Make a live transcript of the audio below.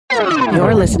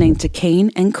You're listening to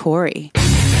Kane and Corey.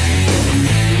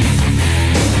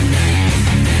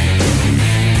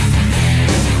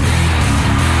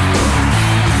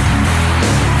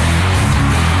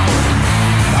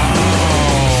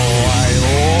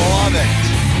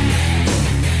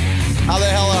 How the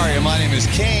hell are you? My name is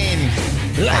Kane.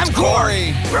 I'm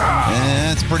Corey.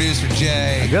 And it's producer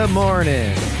Jay. Good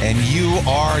morning. And you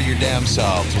are your damn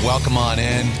selves. Welcome on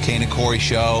in. Kane and Corey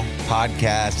Show,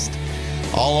 podcast,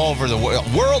 all over the world,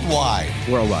 worldwide.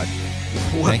 Worldwide.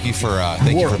 Thank you for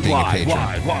being a patron.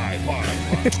 Why?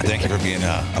 Thank you for being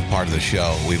a part of the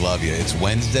show. We love you. It's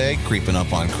Wednesday, creeping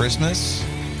up on Christmas.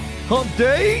 Hump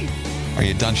day. Are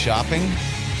you done shopping?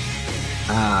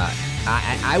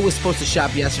 I was supposed to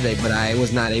shop yesterday, but I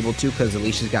was not able to because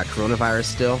Alicia's got coronavirus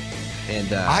still.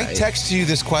 And I texted you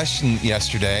this question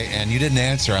yesterday, and you didn't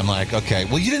answer. I'm like, okay.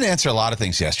 Well, you didn't answer a lot of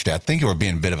things yesterday. I think you were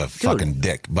being a bit of a fucking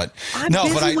dick. But I'm no,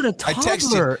 busy but with a I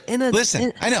texted you.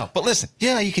 listen, I know, but listen.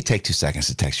 Yeah, you could take 2 seconds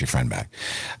to text your friend back.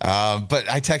 But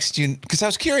I texted you because I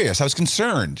was curious. I was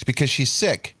concerned because she's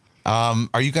sick.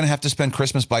 Are you going to have to spend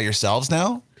Christmas by yourselves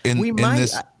now? We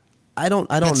might. I don't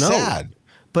know. Sad.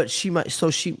 But she might.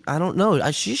 So I don't know.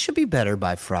 She should be better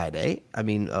by Friday. I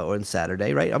mean, or on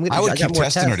Saturday, right? I would keep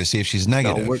testing her to see if she's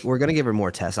negative. No, we're going to give her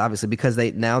more tests, obviously, because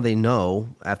they know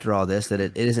after all this that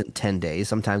it isn't 10 days.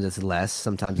 Sometimes it's less.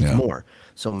 Sometimes it's more.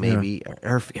 So maybe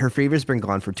her fever's been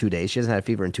gone for 2 days. She hasn't had a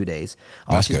fever in 2 days.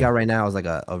 All she's got right now is like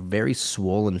a very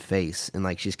swollen face, and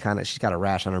like she's got a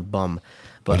rash on her bum.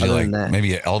 But other than that, maybe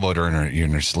you elbowed her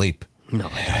in her sleep. No,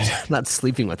 I'm not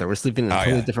sleeping with her. We're sleeping in a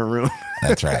totally different room.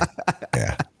 That's right.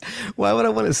 Yeah. Why would I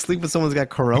want to sleep with someone's got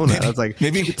corona? I was like,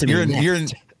 maybe you're in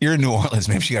New Orleans.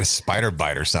 Maybe she got a spider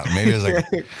bite or something. Maybe there's like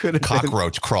a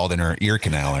cockroach crawled in her ear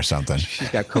canal or something. She's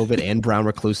got COVID and brown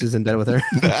recluses in bed with her.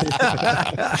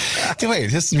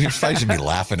 Wait, you should be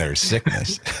laughing at her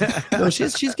sickness. No,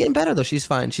 she's getting better though. She's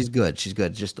fine. She's good.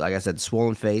 Just like I said,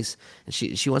 swollen face. And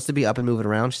she wants to be up and moving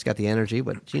around. She's got the energy,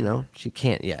 but she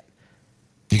can't yet.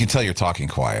 You can tell you're talking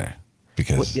quieter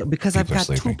because I've got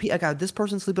two people. I got this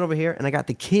person sleeping over here, and I got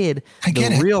the kid,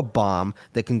 real bomb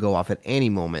that can go off at any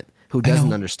moment, who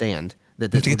doesn't understand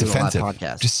that this is a live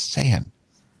podcast. Just saying.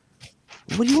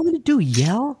 What do you want me to do?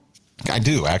 Yell? I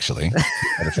do actually.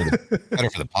 better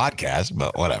for the podcast,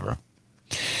 but whatever.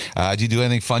 Did you do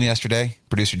anything fun yesterday,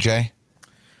 producer Jay?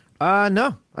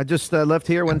 No. I just left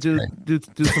here, went to do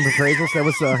some appraisals.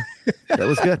 That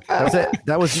was good. That's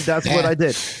it. That's what I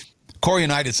did. Corey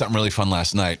and I did something really fun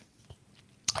last night.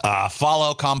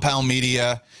 Follow Compound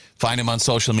Media. Find him on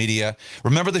social media.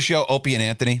 Remember the show Opie and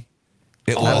Anthony?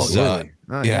 It was, really?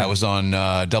 It was on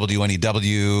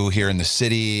WNEW here in the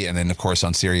city, and then of course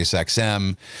on Sirius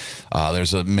XM.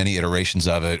 There's many iterations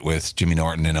of it with Jimmy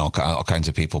Norton and all kinds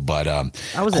of people. But I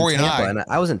was Corey in Tampa,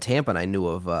 I was in Tampa, and I knew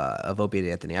of Opie and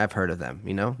Anthony. I've heard of them.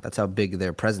 That's how big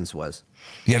their presence was.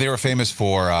 Yeah, they were famous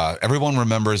for. Everyone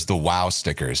remembers the WOW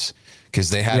stickers. Because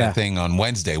they had a thing on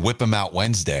Wednesday, Whip Them Out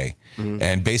Wednesday. Mm-hmm.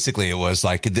 And basically it was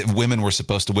like women were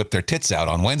supposed to whip their tits out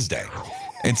on Wednesday.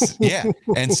 And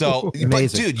and so,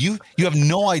 but dude, you have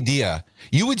no idea.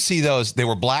 You would see those. They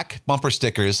were black bumper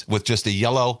stickers with just a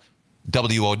yellow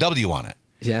WOW on it.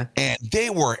 Yeah. And they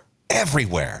were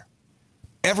everywhere.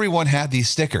 Everyone had these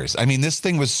stickers. I mean, this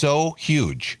thing was so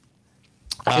huge.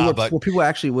 But people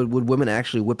actually, would women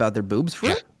actually whip out their boobs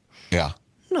for it? Yeah.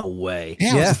 No way.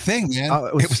 Yeah, it was a thing, man.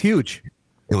 It was huge.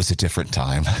 It was a different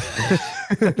time.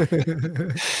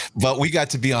 But we got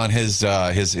to be on his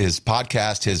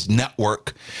podcast, his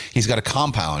network. He's got a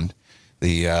compound,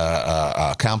 the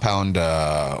Compound,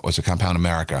 what's it, Compound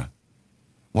America.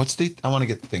 I want to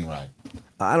get the thing right.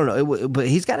 I don't know, but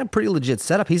he's got a pretty legit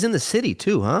setup. He's in the city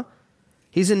too, huh?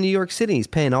 He's in New York City. He's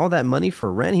paying all that money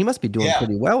for rent. He must be doing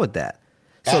pretty well with that.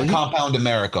 So Compound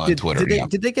America on Twitter.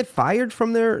 Did they get fired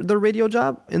from their radio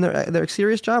job, in their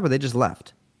serious job, or they just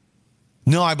left?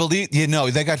 No, I believe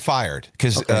they got fired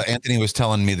because Anthony was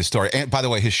telling me the story. And by the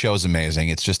way, his show is amazing.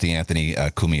 It's just the Anthony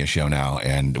Cumia show now,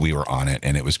 and we were on it,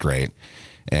 and it was great.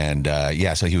 And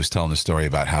so he was telling the story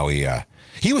about how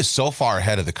he was so far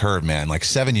ahead of the curve, man. Like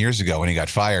 7 years ago when he got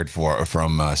fired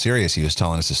from Sirius, he was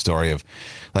telling us a story of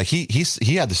like he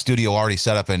had the studio already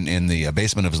set up in the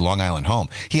basement of his Long Island home.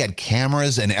 He had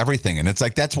cameras and everything, and it's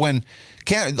like that's when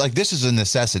this is a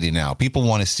necessity now. People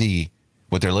want to see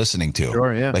what they're listening to.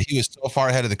 Sure, yeah. But he was so far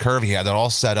ahead of the curve. He had it all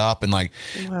set up and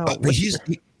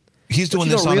he's doing What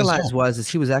this you on don't his realize own. was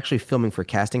he was actually filming for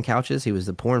Casting Couches. He was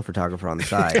the porn photographer on the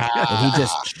side, and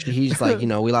he's like, we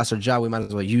lost our job. We might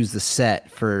as well use the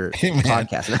set for Hey, man,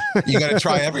 podcasting. you got to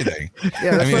try everything. Yeah, that's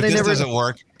I mean, why if they this never- doesn't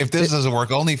work,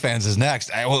 OnlyFans is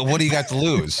next. What do you got to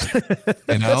lose?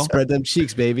 You know, Spread them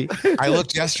cheeks, baby. I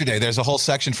looked yesterday. There's a whole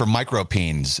section for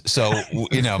micropeens. So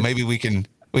maybe we can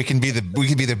be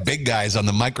the big guys on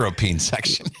the micropeen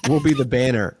section. We'll be the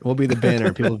banner.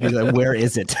 People will be like, "Where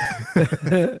is it?"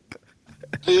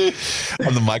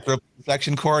 On the micro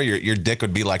section, Corey, your dick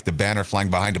would be like the banner flying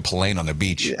behind a plane on the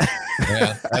beach.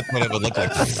 Yeah, that's what it would look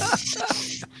like.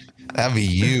 That'd be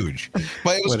huge.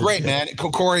 But it was great, man.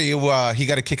 Corey, he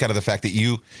got a kick out of the fact that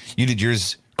you did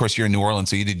yours. Of course, you're in New Orleans,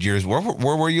 so you did yours. Where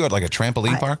were you at? Like a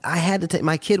trampoline park? I had to take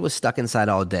my kid was stuck inside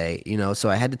all day, so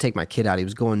I had to take my kid out. He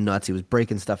was going nuts. He was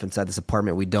breaking stuff inside this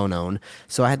apartment we don't own.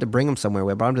 So I had to bring him somewhere.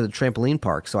 We brought him to the trampoline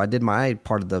park. So I did my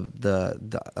part of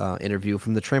the interview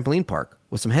from the trampoline park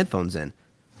with some headphones in.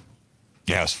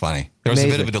 Yeah, it was funny. There was a bit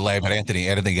Amazing. of a delay, but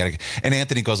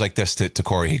Anthony goes like this to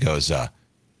Corey. He goes,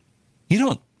 "You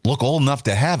don't look old enough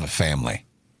to have a family."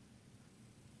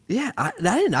 Yeah, I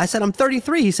didn't. I said I'm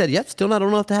 33. He said, "Yep, still not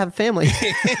old enough to have a family."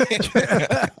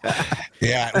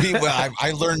 Yeah,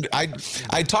 I learned. I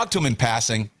talked to him in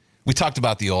passing. We talked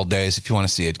about the old days. If you want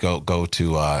to see it, go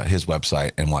to his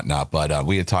website and whatnot. But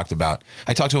I talked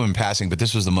to him in passing. But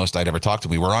this was the most I'd ever talked to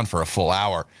him. We were on for a full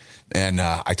hour, and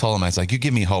I told him, I was like, "You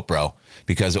give me hope, bro,"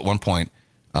 because at one point.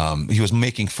 He was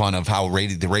making fun of how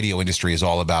the radio industry is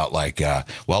all about, like,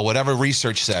 whatever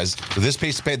research says,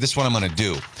 this one I'm going to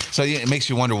do. So it makes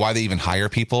you wonder why they even hire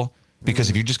people. Because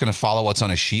if you're just going to follow what's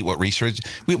on a sheet, what research,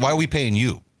 why are we paying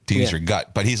you to use your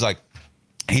gut? But he's like,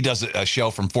 he does a show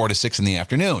from 4 to 6 in the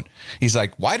afternoon. He's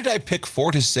like, why did I pick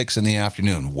 4 to 6 in the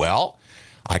afternoon? Well,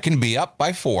 I can be up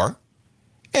by 4,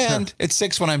 and at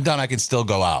 6 when I'm done, I can still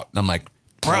go out. And I'm like,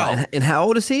 bro. And how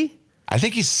old is he? I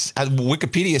think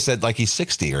Wikipedia said like he's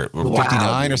 60 or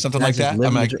 59 or something like that.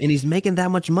 I'm like, and he's making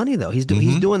that much money though. He's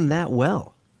doing that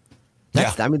well.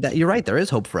 Yeah. I mean, you're right. There is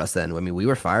hope for us then. I mean, we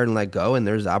were fired and let go, and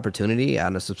there's opportunity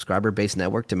on a subscriber-based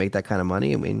network to make that kind of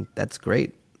money. I mean, that's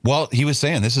great. well, he was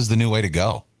saying this is the new way to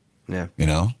go. Yeah.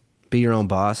 Be your own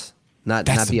boss. Not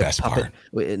That's be the a best puppet. part.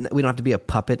 We don't have to be a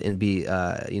puppet and be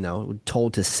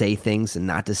told to say things and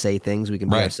not to say things. We can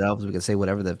be Right. ourselves. We can say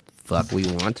whatever the fuck we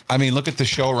want. I mean, look at the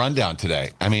show rundown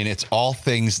today. I mean, it's all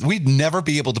things we'd never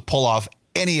be able to pull off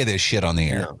any of this shit on the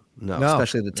air. No, No.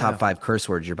 especially the top 5 curse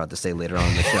words you're about to say later on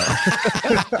in the show.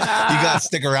 You got to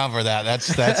stick around for that.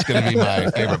 That's going to be my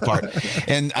favorite part.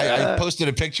 And I posted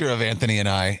a picture of Anthony and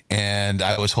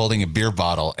I was holding a beer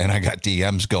bottle, and I got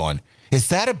DMs going, "Is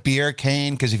that a beer,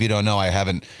 Kane?" Because if you don't know, I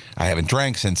haven't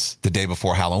drank since the day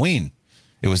before Halloween.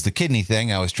 It was the kidney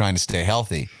thing. I was trying to stay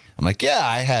healthy. I'm like, yeah,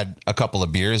 I had a couple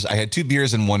of beers. I had 2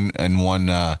 beers and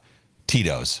one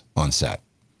Tito's on set.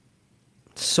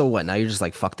 So what? Now you're just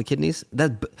like, fuck the kidneys?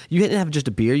 You didn't have just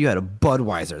a beer. You had a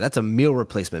Budweiser. That's a meal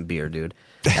replacement beer, dude.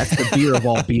 That's the beer of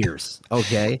all beers.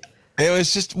 Okay. It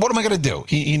was just, what am I going to do?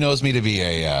 He knows me to be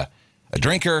a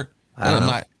drinker. And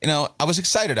I'm not, I was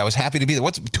excited. I was happy to be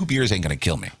there. 2 beers ain't going to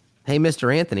kill me. Hey,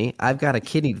 Mr. Anthony, I've got a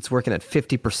kidney that's working at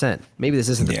 50%. Maybe this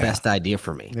isn't the best idea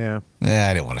for me. Yeah. Yeah,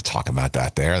 I didn't want to talk about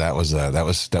that there. That was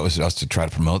us to try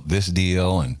to promote this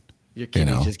deal, and Your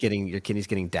kidney's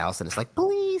getting doused, and it's like,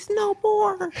 please, no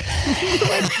more.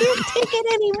 I can't take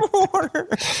it anymore.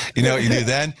 you know what you do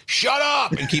then? Shut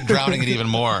up and keep drowning it even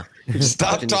more.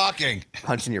 Stop talking.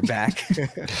 Punching your back.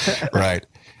 Right.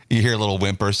 You hear a little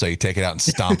whimper, so you take it out and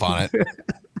stomp on it.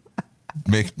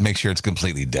 Make sure it's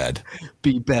completely dead.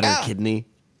 Be better, kidney.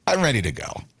 I'm ready to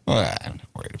go. Well, I'm not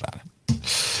worried about it.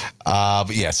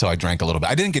 But yeah, so I drank a little bit.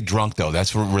 I didn't get drunk though.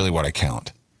 That's really what I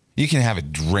count. You can have a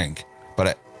drink,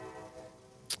 but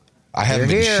I haven't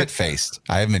been shit-faced.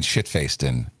 I haven't been shit-faced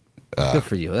in. Good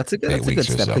for you. That's a good weeks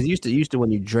or step. so. Because you used to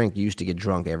when you drink, you used to get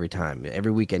drunk every time.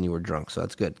 Every weekend you were drunk. So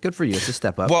that's good. Good for you. It's a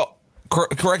step up. Well,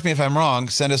 correct me if I'm wrong.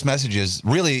 Send us messages.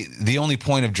 Really, the only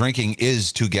point of drinking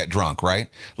is to get drunk, right?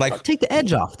 Like, take the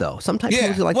edge off, though. Sometimes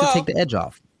people like to take the edge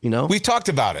off. We talked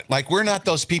about it. Like, we're not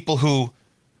those people who,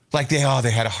 like, they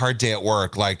had a hard day at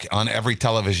work. Like, on every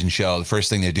television show, the first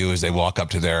thing they do is they walk up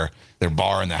to their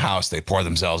bar in the house. They pour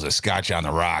themselves a scotch on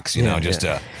the rocks,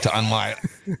 to unwind.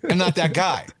 I'm not that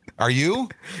guy. Are you?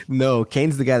 No,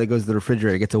 Kane's the guy that goes to the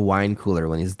refrigerator, gets a wine cooler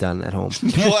when he's done at home.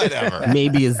 Whatever.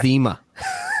 Maybe a Zima.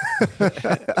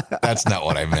 That's not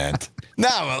what I meant.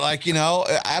 No, like,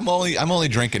 I'm only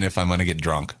drinking if I'm going to get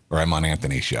drunk or I'm on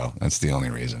Anthony's show. That's the only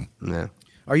reason. Yeah.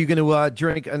 Are you going to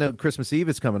drink? I know Christmas Eve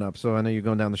is coming up, so I know you're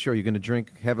going down the shore. You're going to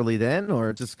drink heavily then,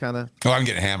 or just kind of? Oh, I'm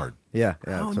getting hammered. Yeah.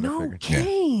 Oh, That's what I no, figured.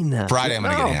 Kane. Friday, I'm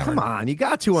going to get hammered. Come on, you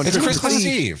got to on It's Christmas Christmas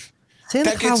Eve. Eve.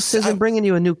 Santa Claus isn't bringing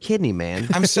you a new kidney, man.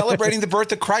 I'm celebrating the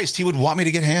birth of Christ. He would want me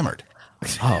to get hammered.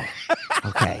 Oh,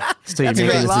 okay. So That's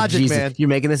great logic, man. You're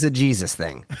making this a Jesus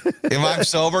thing. If I'm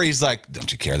sober, he's like,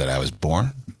 "Don't you care that I was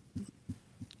born?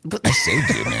 I saved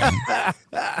you, man."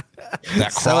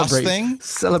 That cross thing,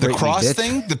 Celebrate the cross me, bitch.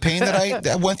 thing, the pain that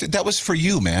I went through, that was for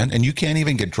you, man. And you can't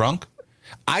even get drunk.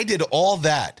 I did all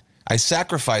that. I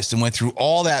sacrificed and went through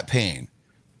all that pain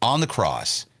on the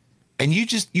cross. And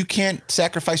you can't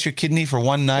sacrifice your kidney for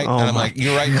one night. Oh and I'm my like,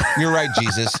 you're right,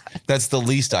 Jesus. That's the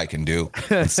least I can do.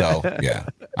 So yeah,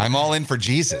 I'm all in for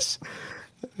Jesus.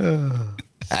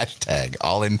 Hashtag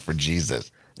all in for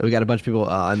Jesus. We got a bunch of people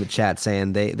in the chat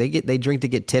saying they drink to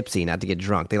get tipsy, not to get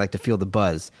drunk. They like to feel the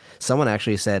buzz. Someone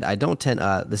actually said, I don't tend,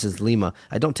 this is Lima,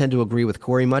 I don't tend to agree with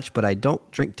Corey much, but I don't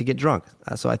drink to get drunk.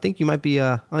 So I think you might be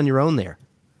on your own there.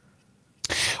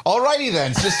 All righty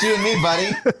then. It's just you and me,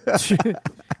 buddy.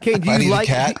 Kane, do Buddy you the like?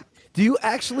 cat? Do you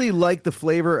actually like the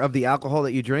flavor of the alcohol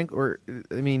that you drink, or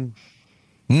I mean,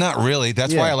 Not really.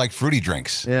 That's why Yeah. I like fruity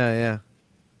drinks. yeah.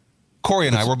 Corey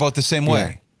and I, we're both the same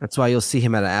way. That's why you'll see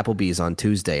him at Applebee's on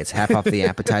Tuesday. It's half off the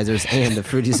appetizers and the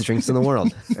fruitiest drinks in the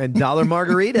world. And dollar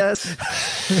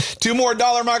margaritas. 2 more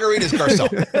dollar margaritas, Garcon.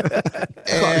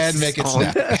 And make it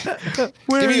snap.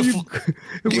 Where Give me a are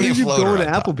give me a you floater going to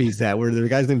on top. Applebee's at? Where the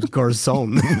guy's name's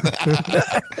Garcon.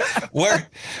 Where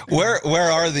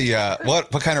are the what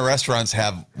kind of restaurants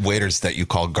have waiters that you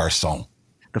call garçon?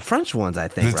 The French ones, I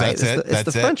think, right? That's it? It's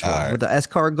That's the it? French All one right. with the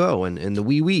escargot and the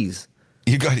wee-wees.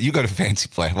 You go to fancy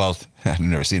place. Well, I've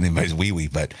never seen anybody's wee,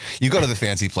 but you go to the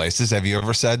fancy places. Have you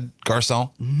ever said garçon?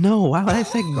 No, why would I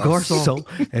say Garcon?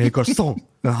 Hey, Garcon.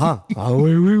 Uh-huh. Oh,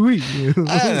 oui. I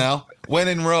don't know. When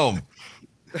in Rome.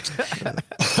 But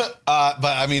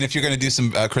I mean, if you're going to do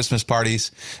some Christmas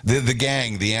parties, the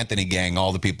gang, the Anthony gang,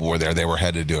 all the people were there. They were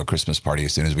headed to do a Christmas party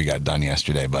as soon as we got done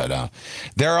yesterday. But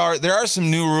there are some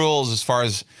new rules as far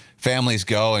as families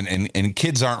go, and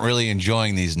kids aren't really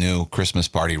enjoying these new Christmas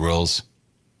party rules.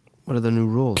 What are the new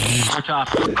rules?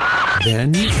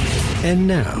 Then and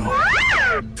now.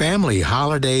 Family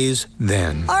holidays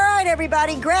then. All right,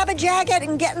 everybody, grab a jacket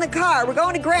and get in the car. We're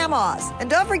going to Grandma's. And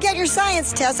don't forget your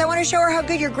science test. I want to show her how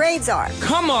good your grades are.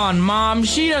 Come on, Mom.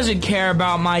 She doesn't care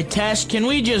about my test. Can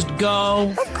we just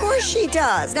go? Of course she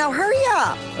does. Now hurry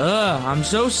up. I'm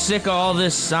so sick of all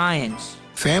this science.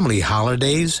 Family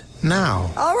holidays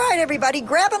now. All right, everybody,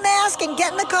 grab a mask and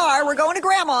get in the car. We're going to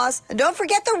Grandma's. And don't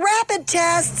forget the rapid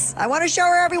tests. I want to show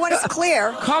her everyone is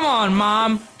clear. Come on,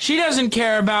 Mom. She doesn't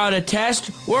care about a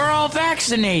test. We're all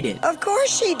vaccinated. Of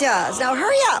course she does. Now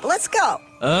hurry up. Let's go.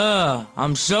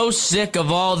 I'm so sick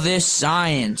of all this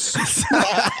science. That's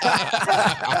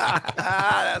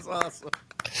awesome.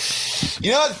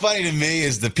 You know what's funny to me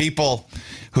is the people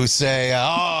who say,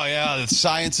 "Oh yeah, the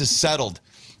science is settled."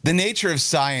 The nature of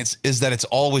science is that it's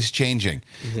always changing.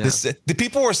 Yeah. The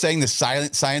people were saying the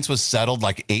science was settled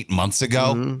like 8 months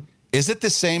ago. Mm-hmm. Is it the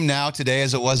same now today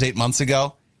as it was 8 months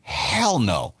ago? Hell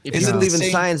no. If Is you it the believe in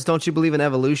same- science, don't you believe in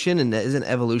evolution? And isn't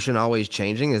evolution always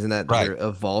changing? Isn't that Right. they're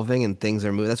evolving and things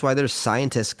are moving? That's why there's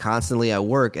scientists constantly at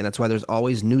work, and that's why there's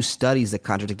always new studies that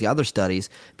contradict the other studies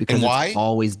because And why? it's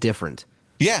always different.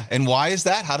 Yeah, and why is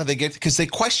that? How do they get? Because they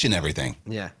question everything.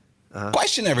 Yeah.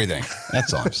 Question everything.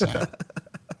 That's all I'm saying.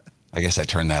 I guess I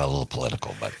turned that a little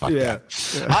political, but fuck Yeah. that.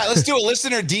 All right, let's do a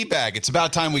listener D-bag. It's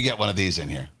about time we get one of these in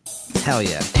here. Hell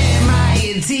yeah. Am I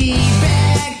a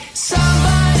D-bag?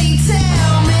 Somebody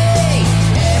tell me.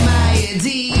 Am I a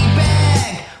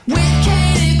D-bag? With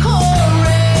Kane and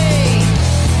Corey.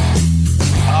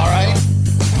 All right.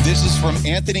 This is from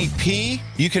Anthony P.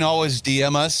 You can always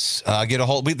DM us, get a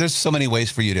hold. There's so many ways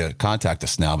for you to contact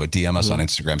us now, but DM us on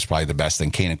Instagram is probably the best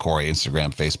thing. Kane and Corey,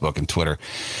 Instagram, Facebook, and Twitter.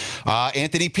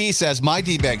 Anthony P says, my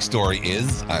D-bag story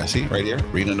is, see right here,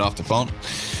 reading it off the phone.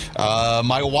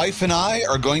 My wife and I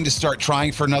are going to start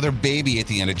trying for another baby at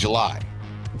the end of July.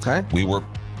 Okay. We were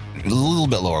a little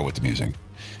bit lower with the music.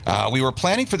 We were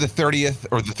planning for the 30th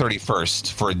or the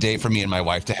 31st for a day for me and my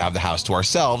wife to have the house to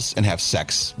ourselves and have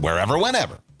sex wherever,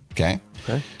 whenever. Okay.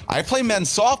 I play men's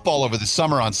softball over the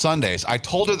summer on Sundays. I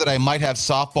told her that I might have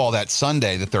softball that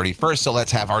Sunday, the 31st, so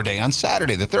let's have our day on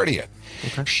Saturday, the 30th.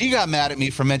 She got mad at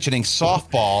me for mentioning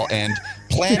softball and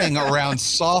planning around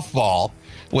softball.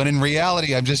 When in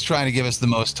reality, I'm just trying to give us the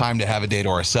most time to have a day to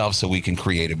ourselves so we can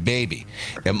create a baby.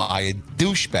 Am I a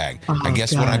douchebag? I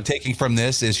guess what I'm taking from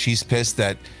this is she's pissed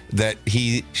that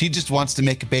she just wants to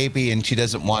make a baby and she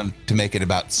doesn't want to make it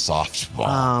about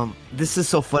softball. This is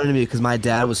so funny to me because my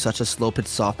dad was such a slow pitch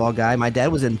softball guy. My dad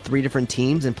was in 3 different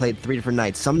teams and played 3 different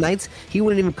nights. Some nights he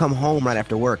wouldn't even come home right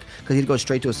after work because he'd go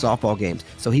straight to his softball games.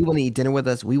 So he wouldn't eat dinner with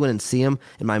us. We wouldn't see him,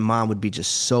 and my mom would be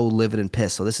just so livid and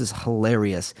pissed. So this is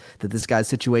hilarious that this guy's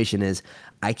situation is,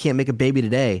 I can't make a baby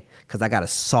today because I got a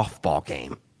softball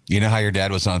game. You know how your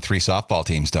dad was on 3 softball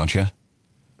teams, don't you?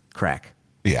 Crack.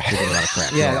 Yeah. He did a lot of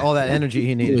crack. Yeah, all that energy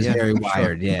he needed. He was very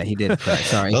wired. Yeah, he did crack.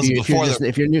 Sorry.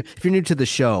 If you're new to the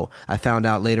show, I found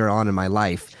out later on in my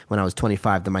life when I was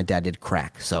 25 that my dad did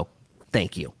crack. So,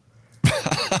 thank you.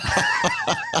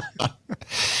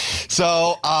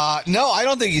 So, no, I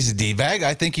don't think he's a D-bag.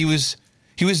 I think he was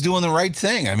doing the right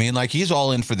thing. I mean, like, he's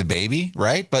all in for the baby,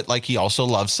 right? But like, he also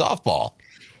loves softball.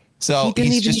 So he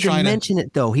didn't he's just even trying mention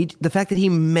it though. The fact that he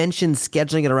mentioned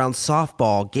scheduling it around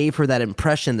softball gave her that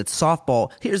impression that softball.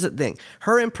 Here's the thing: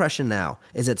 her impression now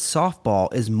is that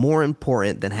softball is more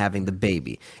important than having the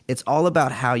baby. It's all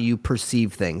about how you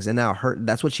perceive things, and now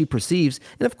that's what she perceives,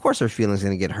 and of course her feelings are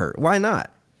gonna get hurt. Why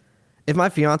not? If my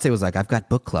fiance was like, "I've got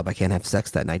book club, I can't have sex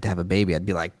that night to have a baby," I'd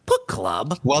be like, "Book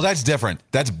club?" Well, that's different.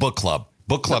 That's book club.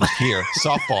 Book club's here.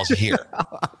 Softball's here.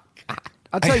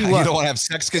 I'll tell you what. You don't want to have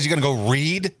sex because you're going to go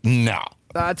read? No.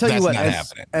 I'll tell you what,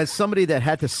 That's as somebody that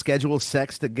had to schedule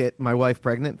sex to get my wife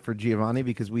pregnant for Giovanni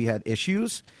because we had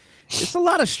issues, it's a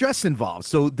lot of stress involved.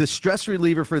 So the stress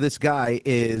reliever for this guy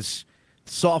is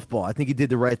softball. I think he did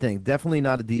the right thing. Definitely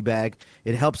not a D-bag.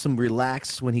 It helps him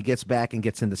relax when he gets back and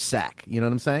gets in the sack. You know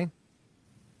what I'm saying?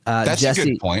 That's a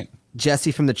good point.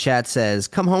 Jesse from the chat says,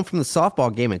 "Come home from the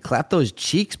softball game and clap those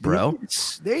cheeks, bro."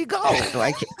 There you go.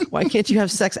 Why can't you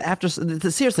have sex after?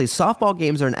 Seriously, softball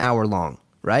games are an hour long,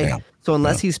 right? Yeah. So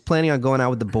unless he's planning on going out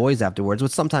with the boys afterwards,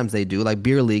 which sometimes they do, like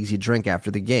beer leagues, you drink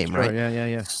after the game, right?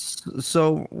 Yeah.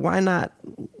 So why not?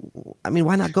 I mean,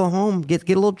 why not go home, get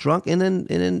a little drunk, and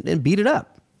then beat it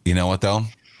up? You know what though?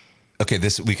 Okay,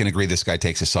 we can agree this guy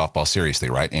takes his softball seriously,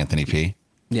 right, Anthony P?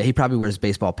 Yeah, he probably wears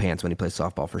baseball pants when he plays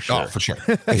softball for sure. Oh, for sure.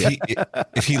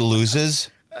 If he loses,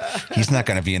 he's not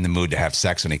going to be in the mood to have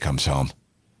sex when he comes home.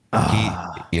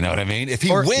 You know what I mean? If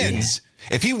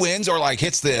he wins or like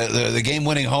hits the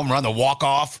game-winning home run, the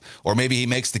walk-off, or maybe he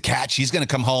makes the catch, he's going to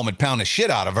come home and pound the shit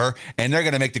out of her, and they're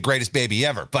going to make the greatest baby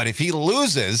ever. But if he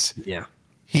loses, then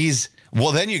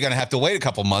you're going to have to wait a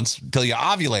couple months until you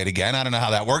ovulate again. I don't know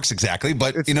how that works exactly,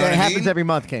 but you know what I mean? It happens every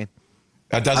month, Kane.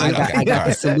 Doesn't? I got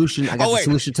the solution. I got the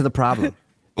solution to the problem.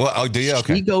 Well, do you?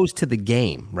 Okay. He goes to the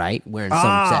game, right? Wearing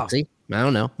something sexy. I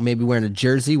don't know. Maybe wearing a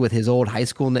jersey with his old high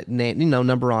school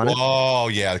number on it. Oh,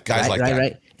 yeah. Guys like that.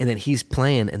 Right. And then he's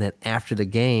playing. And then after the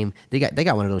game, they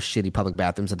got one of those shitty public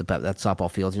bathrooms at that softball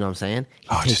fields. You know what I'm saying?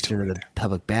 He takes her to the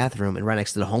public bathroom, and right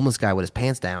next to the homeless guy with his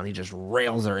pants down, he just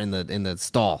rails her in the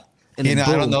stall. And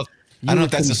I don't know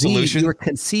if that's a solution. You were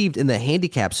conceived in the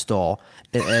handicap stall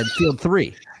at field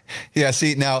 3. Yeah,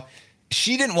 see, now,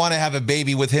 she didn't want to have a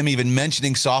baby with him even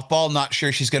mentioning softball. Not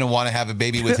sure she's going to want to have a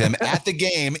baby with him at the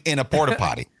game in a porta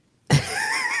potty.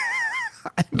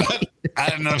 But I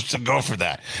don't know if she'll go for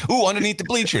that. Ooh, underneath the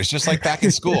bleachers, just like back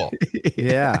in school.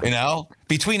 Yeah. You know,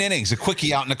 between innings, a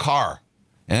quickie out in the car.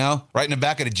 You know, right in the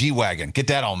back of the G-Wagon. Get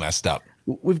that all messed up.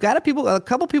 We've got a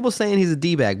couple people saying he's a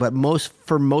D-bag, but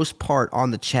for most part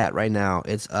on the chat right now,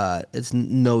 it's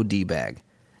no D-bag.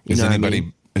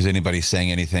 Is anybody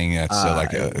saying anything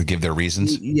that's give their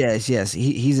reasons? Yes.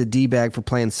 He's a D-bag for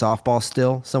playing softball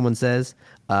still, someone says.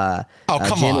 Come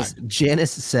on.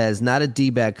 Janice says, not a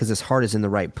D-bag because his heart is in the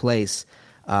right place.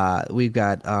 We've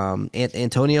got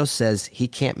Antonio says he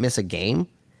can't miss a game,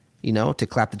 to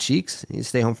clap the cheeks. He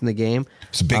stay home from the game.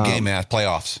 It's a big game, man.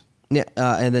 Playoffs. Yeah,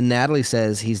 and then Natalie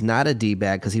says he's not a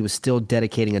D-bag because he was still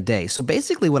dedicating a day. So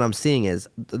basically what I'm seeing is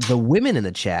the women in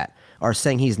the chat are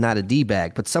saying he's not a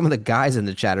D-bag, but some of the guys in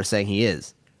the chat are saying he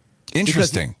is.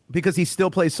 Interesting. Because he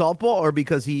still plays softball, or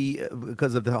because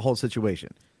of the whole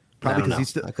situation? Probably because he's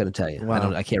still. I couldn't tell you.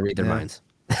 Wow. I can't read their minds.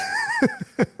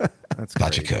 That's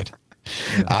thought you could.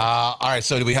 All right.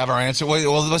 So do we have our answer?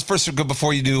 Well, let's first go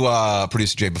before you do,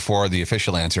 Producer Jay, before the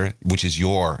official answer, which is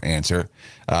your answer.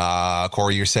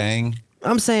 Corey, you're saying?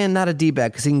 I'm saying not a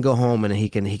D-bag because he can go home and he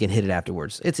can hit it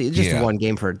afterwards. It's just one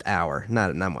game for an hour,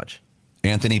 not much.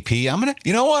 Anthony P. I'm gonna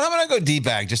go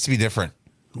D-bag just to be different.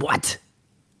 What?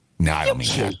 No, I don't mean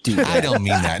that. I don't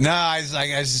mean that. No, I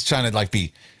was just trying to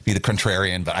be the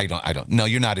contrarian, but I don't. No,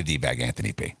 you're not a D-bag,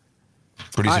 Anthony P.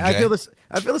 Producer I Jay?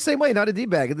 feel the same way. Not a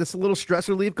D-bag. This is a little stress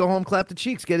relief. Go home, clap the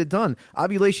cheeks, get it done.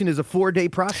 Ovulation is a 4-day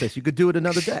process. You could do it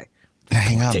another day.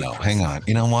 Hang on, though. Hang on.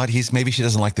 You know what? Maybe she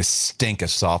doesn't like the stink of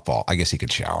softball. I guess he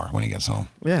could shower when he gets home.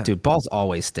 Yeah, Dude, balls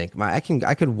always stink. I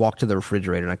could walk to the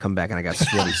refrigerator and I come back and I got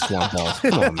sweaty swamp balls.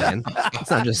 Come on, man.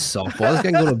 It's not just softball. This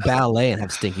guy can go to ballet and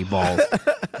have stinky balls.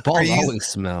 Balls always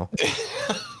smell.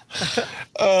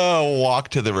 Oh, walk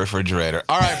to the refrigerator.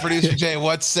 All right, Producer Jay,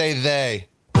 what say they?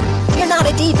 You're not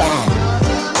a D-bag.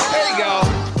 There you go.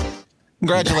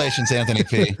 Congratulations, Anthony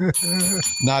P.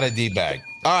 Not a D-bag.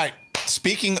 All right.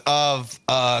 Speaking of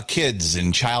kids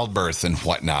and childbirth and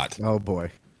whatnot. Oh,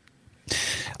 boy.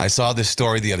 I saw this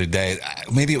story the other day.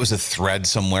 Maybe it was a thread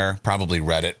somewhere, probably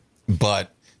Reddit,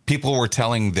 but people were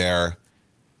telling the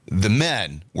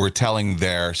men were telling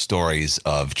their stories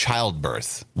of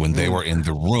childbirth when they were in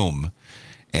the room.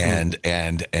 And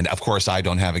of course, I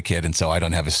don't have a kid, and so I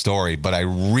don't have a story, but I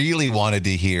really wanted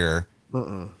to hear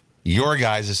your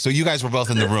guys'. So you guys were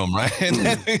both in the room, right?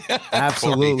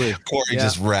 Absolutely. Corey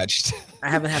just retched. I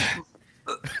haven't had.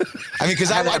 I mean,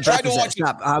 because I tried to watch.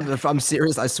 Stop. I'm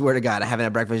serious. I swear to God, I haven't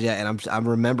had breakfast yet, and I'm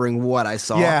remembering what I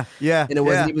saw. Yeah. And it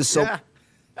wasn't even so. Yeah.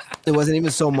 It wasn't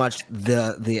even so much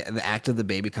the act of the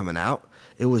baby coming out.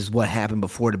 It was what happened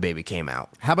before the baby came out.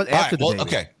 How about after the baby?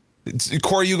 Okay.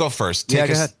 Corey, you go first.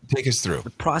 Take us through. The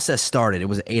process started. It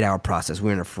was an 8-hour process. We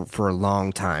were in it for a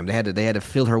long time. They had to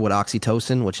fill her with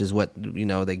oxytocin, which is what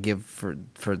they give for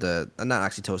the not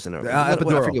oxytocin or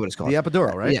epidural. I forget what it's called. The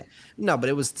epidural, right? Yeah. No, but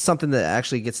it was something that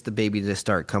actually gets the baby to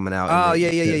start coming out. Oh, the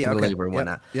okay. labor and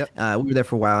whatnot. Yep. We were there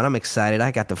for a while, and I'm excited.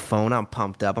 I got the phone. I'm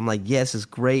pumped up. I'm like, yes, it's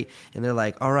great. And they're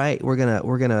like, all right, we're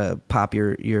gonna pop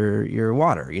your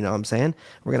water. You know what I'm saying?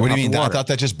 We're gonna. What do you pop mean? your I water. thought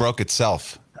that just broke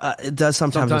itself. It does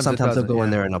sometimes they'll go in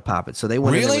there and they'll pop it. So they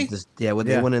went in there with this, they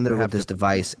went in there with this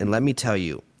device, and let me tell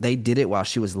you, they did it while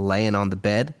she was laying on the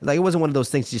bed. Like, it wasn't one of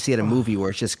those things you see at a movie where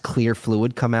it's just clear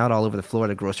fluid come out all over the floor at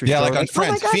a grocery store. Yeah, like on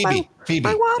Friends, oh my God, Phoebe.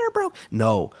 My water broke.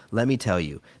 No, let me tell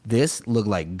you, this looked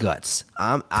like guts.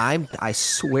 I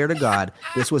swear to God,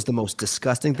 this was the most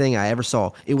disgusting thing I ever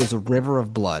saw. It was a river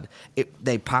of blood.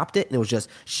 They popped it, and it was just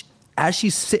as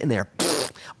she's sitting there.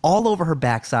 All over her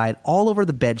backside, all over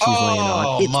the bed she's laying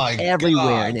on. It's everywhere,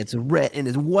 God. And it's red, and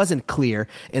it wasn't clear,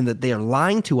 and that they are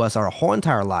lying to us our whole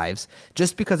entire lives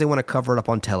just because they want to cover it up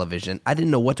on television. I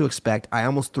didn't know what to expect. I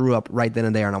almost threw up right then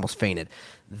and there and almost fainted.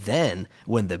 Then,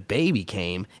 when the baby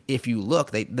came, if you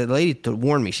look, the lady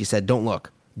warned me. She said, don't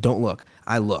look. Don't look.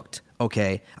 I looked.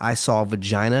 Okay, I saw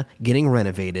vagina getting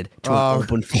renovated to an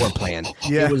open floor plan.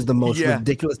 It was the most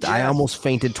ridiculous. Yes. I almost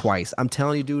fainted twice. I'm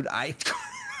telling you, dude,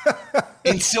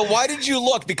 And so why did you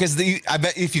look? Because I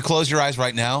bet if you close your eyes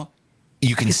right now,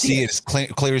 you can see it as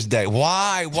clear as day.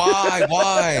 Why?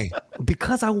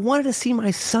 Because I wanted to see my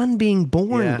son being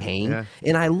born, Payne. Yeah.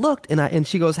 And I looked, and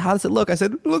she goes, how does it look? I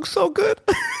said, it looks so good.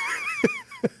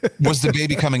 Was the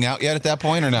baby coming out yet at that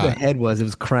point or not? The head was. It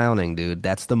was crowning, dude.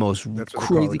 That's the most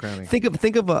crazy.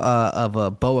 Think of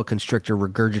a boa constrictor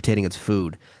regurgitating its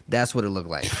food. That's what it looked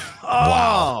like.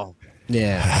 Wow.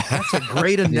 Yeah, that's a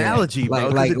great analogy, bro.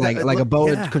 Like a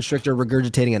boa constrictor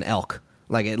regurgitating an elk.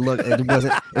 Like it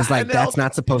wasn't. It's like that's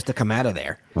not supposed to come out of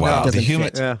there. Wow, the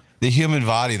human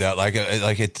body, though,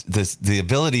 the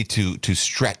ability to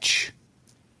stretch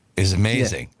is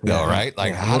amazing, though, right?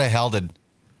 Like how the hell did?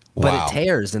 But it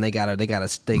tears, and they gotta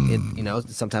stick it.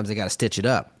 Sometimes they gotta stitch it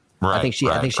up. Right, I think she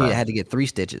had to get 3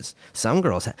 stitches. Some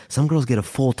girls get a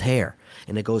full tear,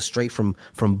 and it goes straight from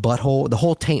butthole. The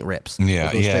whole taint rips.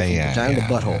 Yeah. Vagina to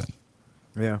butthole.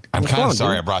 Yeah. I'm kind of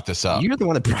sorry I brought this up. You're the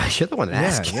one that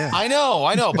asked. Yeah. I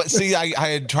know. But see, I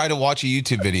had tried to watch a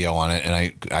YouTube video on it, and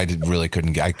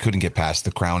I couldn't get past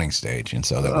the crowning stage, and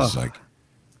so that was like.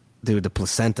 Dude, the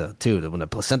placenta too. When the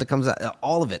placenta comes out,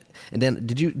 all of it. And then,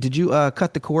 did you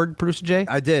cut the cord, Producer Jay?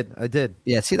 I did.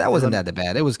 Yeah. See, that wasn't that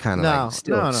bad. It was kind of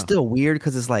still weird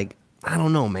because it's like, I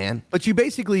don't know, man. But you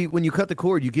basically, when you cut the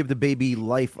cord, you give the baby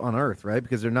life on Earth, right?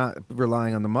 Because they're not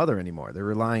relying on the mother anymore. They're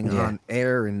relying on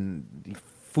air and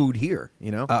food here.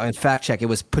 And fact check, it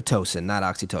was Pitocin, not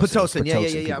oxytocin. Pitocin.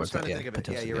 Yeah. I was trying to think of it.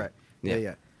 Yeah, you're right.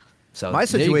 Yeah. So my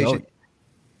situation.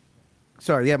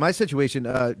 My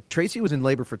situation, Tracy was in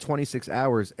labor for 26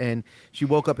 hours, and she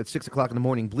woke up at 6 o'clock in the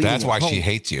morning bleeding. That's why she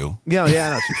hates you. Yeah,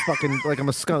 no, she's fucking like I'm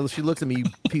a skull. She looks at me, you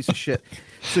piece of shit.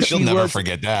 So she'll never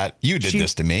forget that. You did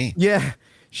this to me. Yeah.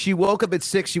 She woke up at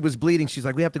 6. She was bleeding. She's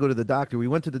like, we have to go to the doctor. We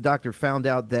went to the doctor, found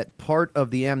out that part of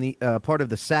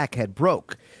the sac had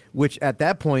broke, which at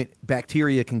that point,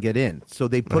 bacteria can get in. So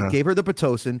they gave her the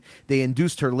Pitocin. They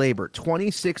induced her labor,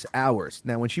 26 hours.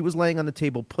 Now, when she was laying on the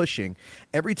table pushing,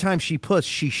 every time she pushed,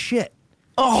 she shit.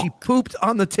 She pooped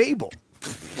on the table.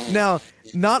 Now,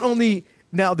 not only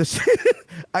now this,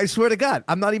 I swear to God,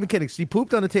 I'm not even kidding. She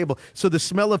pooped on the table, so the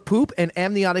smell of poop and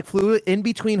amniotic fluid in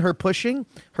between her pushing,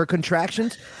 her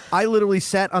contractions. I literally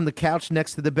sat on the couch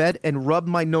next to the bed and rubbed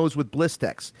my nose with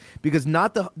Blistex because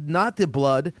not the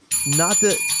blood, not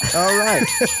the. All right.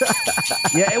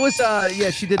 Yeah, it was. Yeah,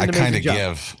 she did an amazing job.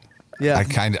 Give. Yeah,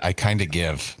 I kind of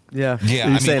give. Yeah.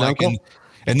 Yeah. I mean, like,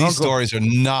 and these stories are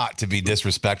not to be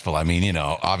disrespectful. I mean,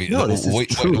 obviously, No, this is what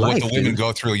life, the women dude.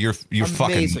 go through, you're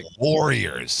fucking Amazing.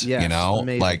 warriors. Yes,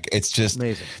 amazing. Like it's just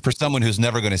Amazing. for someone who's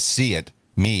never going to see it.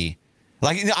 Me,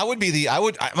 like I would be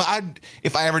I'd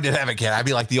if I ever did have a kid, I'd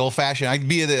be like the old fashioned. I'd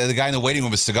be the guy in the waiting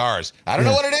room with cigars. I don't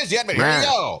know what it is yet, but here you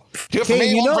go. Two for Kane, me,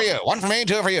 you one know- for you. One for me,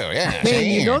 two for you. Yeah. Hey,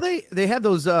 you know they have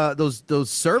those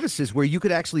services where you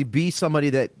could actually be somebody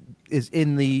that is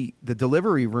in the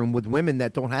delivery room with women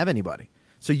that don't have anybody.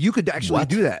 So you could actually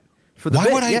do that for the Why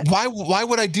bit. would I? Yeah. Why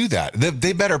would I do that?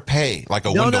 They better pay like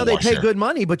a No, window they washer. pay good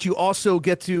money, but you also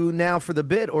get to now for the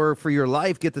bit or for your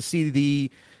life get to see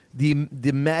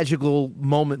the magical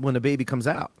moment when a baby comes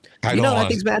out. I You don't know, I wanna-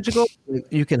 think it's magical.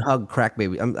 You can hug crack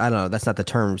baby. I don't know. That's not the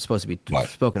term supposed to be What?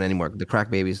 spoken anymore. The crack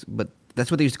babies, but that's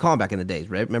what they used to call them back in the days,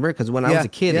 right? Remember? Because when I was a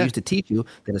kid, they used to teach you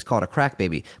that it's called a crack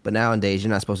baby. But nowadays, you're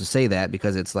not supposed to say that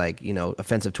because it's like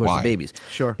offensive towards Why? the babies.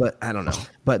 Sure. But I don't know.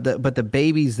 But the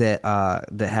babies that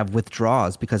have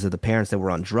withdrawals because of the parents that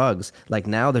were on drugs, like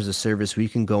now there's a service where you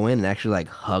can go in and actually like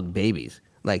hug babies,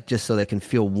 like just so they can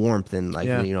feel warmth and like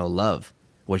love.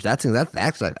 Which that's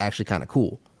actually kind of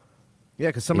cool. Yeah,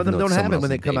 because some of Even them though don't it's have it someone when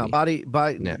they else's come baby.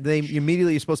 out. Yeah. They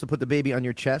immediately you're supposed to put the baby on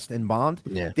your chest and bond.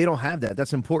 Yeah. They don't have that.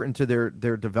 That's important to their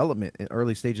development in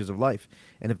early stages of life.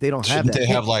 And if they don't have Shouldn't that, they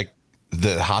have like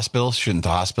the hospital? Shouldn't the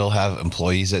hospital have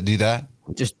employees that do that?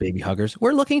 Just baby huggers.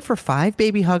 We're looking for 5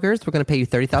 baby huggers. We're going to pay you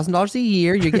 $30,000 a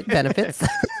year. You get benefits.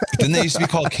 Didn't they used to be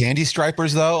called candy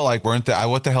stripers though? Like weren't they?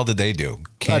 What the hell did they do?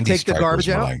 Candy take the stripers garbage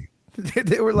were out?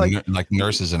 They were like, like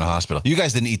nurses in a hospital. You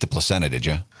guys didn't eat the placenta, did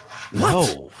you? No.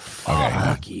 Okay.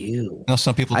 Fuck you. No,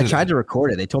 some people. I do tried that. to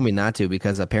record it. They told me not to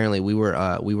because apparently we were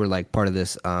like part of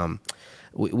this.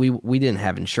 We didn't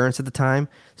have insurance at the time,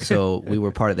 so we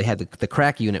were part of. They had the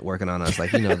crack unit working on us,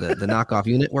 like the knockoff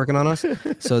unit working on us.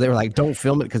 So they were like, "Don't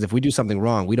film it because if we do something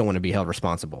wrong, we don't want to be held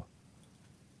responsible."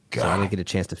 So I didn't get a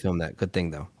chance to film that. Good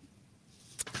thing though.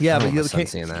 yeah, I but don't want my son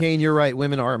seeing that. Kane, you're right.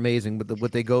 Women are amazing, but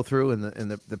what they go through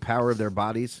and the power of their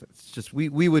bodies, it's just we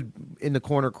would in the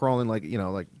corner crawling like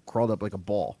crawled up like a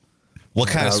ball. What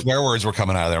kind of swear words were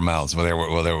coming out of their mouths when they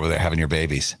were having your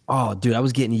babies? Oh, dude, I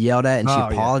was getting yelled at, and she Oh, yeah.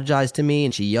 apologized to me,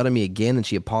 and she yelled at me again, and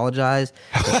she apologized.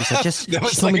 And she said, "Just." That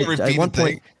was she told like me a to-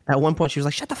 repeated At one point, she was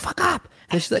like, "Shut the fuck up!"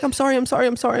 And she's like, "I'm sorry, I'm sorry,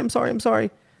 I'm sorry, I'm sorry, I'm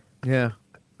sorry." Yeah.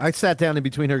 I sat down in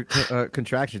between her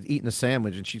contractions, eating a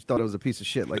sandwich, and she thought it was a piece of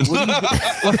shit. Like, what,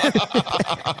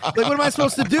 like, what am I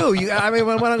supposed to do? What I'm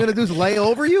going to do is lay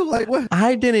over you? Like, what?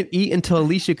 I didn't eat until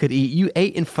Alicia could eat. You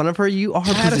ate in front of her. You are a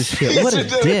piece of shit. What a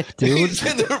dick, dude. He's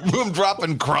in the room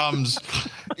dropping crumbs.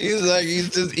 He's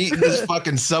just eating this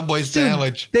fucking Subway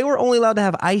sandwich. They were only allowed to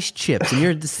have ice chips, and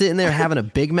you're just sitting there having a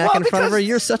Big Mac in front of her.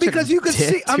 You're such a because you could dick,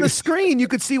 see on the dude. screen, you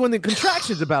could see when the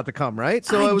contraction's about to come, right?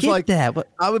 So I it was get like that, but-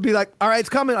 I would be like, "All right, it's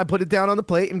coming." I put it down on the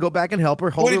plate and go back and help her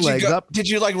hold What her did you legs go? up. Did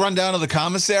you like run down to the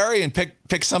commissary and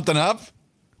pick something up?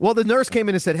 Well, the nurse came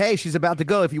in and said, "Hey, she's about to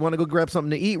go. If you want to go grab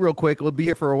something to eat real quick, we'll be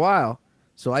here for a while."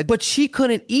 So I. But she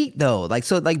couldn't eat though.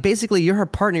 Like basically, you're her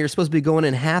partner. You're supposed to be going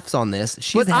in halves on this.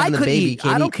 She's But I having the could baby. eat.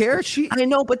 Can't I don't eat. care. I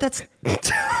know, but that's.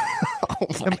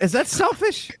 Is that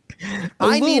selfish? A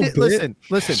I need it. little bit.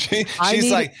 Listen.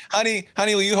 She's like, honey,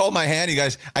 will you hold my hand? You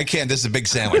guys, I can't. This is a big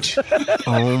sandwich.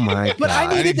 Oh my But god!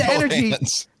 I needed need the both energy.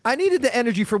 hands. I needed the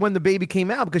energy for when the baby came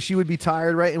out because she would be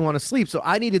tired, right, and want to sleep. So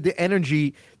I needed the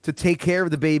energy to take care of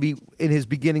the baby in his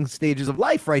beginning stages of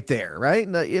life, right there, right?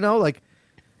 And, like.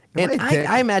 And am I a dick?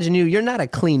 I imagine you're not a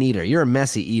clean eater. You're a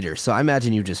messy eater. So I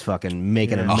imagine you just fucking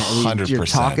making a 100%.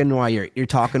 You're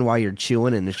talking while you're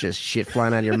chewing, and it's just shit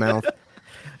flying out of your mouth.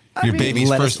 Your baby's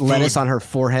lettuce first food. on her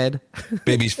forehead.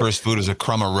 Baby's first food is a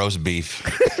crumb of roast beef.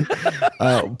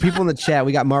 People in the chat,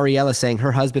 we got Mariella saying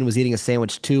her husband was eating a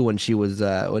sandwich too when she was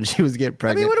getting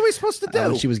pregnant. what are we supposed to do?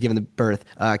 When she was giving the birth.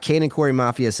 Kane and Corey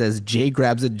Mafia says Jay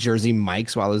grabs a Jersey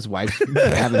Mike's while his wife's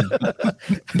having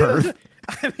birth.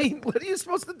 I mean, what are you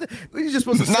supposed to do? You're just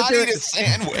supposed to sit Not there. eat a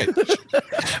sandwich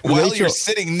while Rachel- you're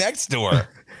sitting next to her.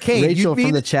 Kane, Rachel you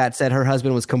from the chat said her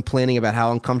husband was complaining about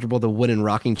how uncomfortable the wooden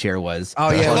rocking chair was.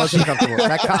 Oh yeah, it was uncomfortable.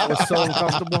 That cot was so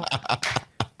uncomfortable.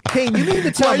 Kane, you need to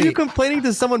Why tell are me. you complaining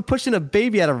to someone pushing a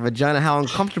baby out of a vagina how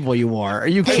uncomfortable you are? Are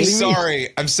you kidding me?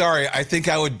 I'm sorry. I think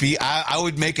I would be. I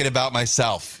would make it about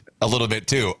myself a little bit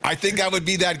too. I think I would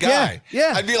be that guy.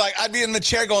 Yeah. I'd be in the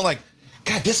chair going like,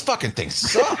 God, this fucking thing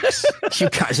sucks. You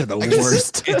guys are the Like,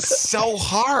 worst. It's so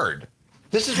hard.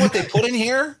 This is what they put in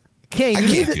here? Kane, I you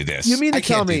mean can't do this. You mean to I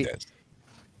tell can't do me this.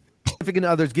 significant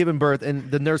others giving birth and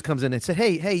the nurse comes in and said,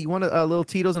 hey, you want a little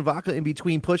Tito's and vodka in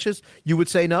between pushes? You would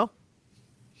say no?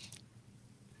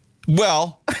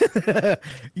 Well,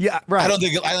 Yeah, right. I don't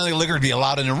think liquor would be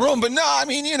allowed in the room, but no, I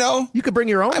mean, You could bring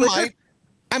your own liquor.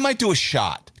 I might do a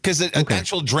shot because an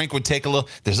actual drink would take a little.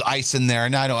 There's ice in there,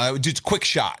 and I would do a quick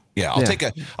shot. Yeah, I'll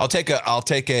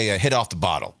take a hit off the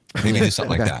bottle. Maybe do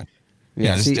something like that.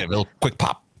 Yeah, just a little quick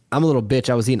pop. I'm a little bitch.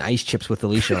 I was eating ice chips with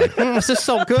Alicia. Like, this is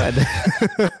so good.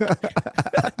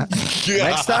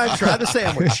 Next time, try the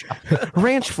sandwich.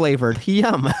 Ranch flavored.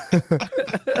 Yum.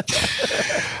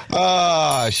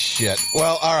 Oh shit.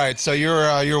 Well, all right. So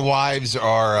your wives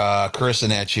are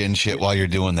cursing at you and shit while you're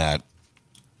doing that.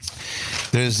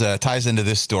 There's ties into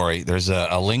this story. There's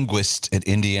a linguist at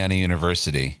Indiana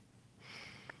University.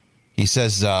 He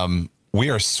says we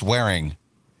are swearing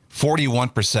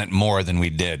 41% more than we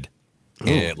did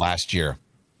last year.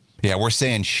 Yeah, we're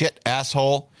saying shit,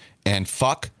 asshole, and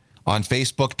fuck on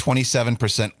Facebook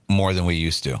 27% more than we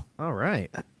used to. All right.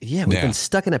 Yeah, we've been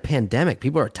stuck in a pandemic.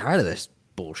 People are tired of this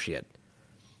bullshit.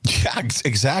 Yeah,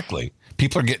 exactly.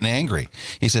 People are getting angry.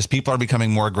 He says people are becoming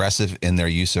more aggressive in their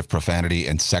use of profanity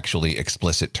and sexually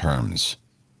explicit terms.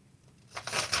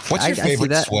 What's your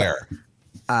favorite swear?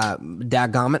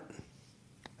 Dadgummit.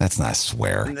 That's not a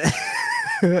swear.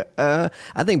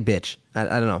 I think bitch. I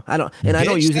don't know. I don't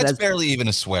use it That's as barely even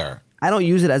a swear. I don't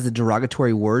use it as a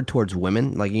derogatory word towards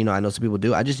women. Like, I know some people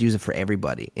do. I just use it for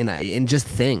everybody. And just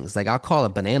things. Like, I'll call a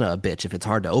banana a bitch if it's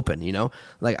hard to open,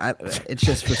 Like, it's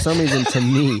just for some reason to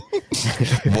me.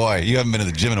 Boy, you haven't been to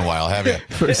the gym in a while, have you?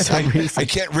 For some reason. I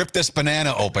can't rip this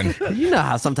banana open. You know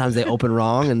how sometimes they open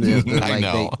wrong and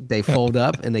they fold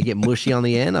up and they get mushy on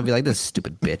the end. I'll be like, this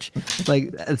stupid bitch.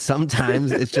 Like,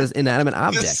 sometimes it's just inanimate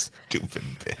objects. Stupid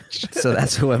bitch. So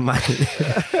that's what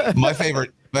my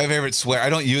favorite swear. I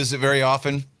don't use it very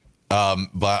often,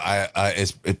 but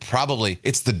it's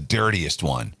the dirtiest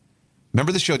one.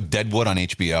 Remember the show Deadwood on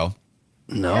HBO?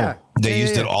 No. Yeah. They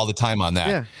used it all the time on that.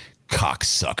 Yeah.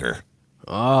 Cocksucker.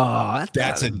 Oh,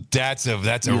 That's a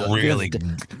really.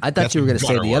 I thought you were going to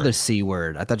say the word. other C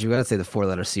word. I thought you were going to say the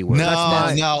 4-letter C word.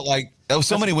 No, like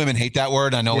so many women hate that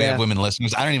word. I know we have women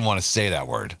listeners. I don't even want to say that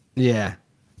word. Yeah.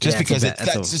 Just because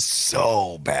that's just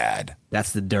so bad.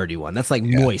 That's the dirty one. That's like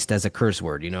moist as a curse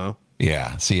word,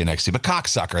 Yeah. See you next week. But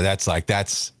cocksucker, that's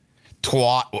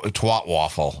twat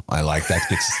waffle. I like that.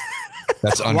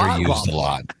 That's underused a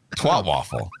lot. Twat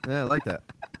waffle. Yeah, I like that.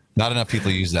 Not enough people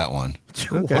use that one.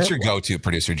 Okay. What's your go-to,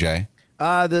 producer Jay?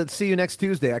 See you next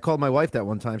Tuesday. I called my wife that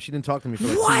one time. She didn't talk to me for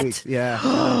like 2 weeks.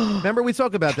 Yeah. Remember we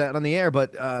talked about that on the air,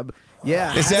 but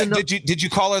yeah. Did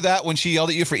you call her that when she yelled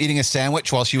at you for eating a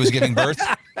sandwich while she was giving birth?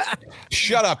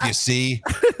 Shut up, you see.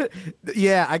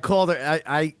 Yeah, I called her.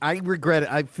 I regret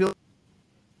it. I feel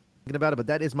thinking about it, but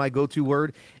that is my go-to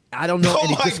word. I don't know. Oh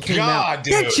and it my just came God, out.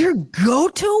 dude. That's your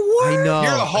go-to word? I know.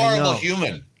 You're a horrible I know.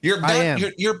 human. You're bad. I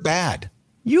am. You're bad.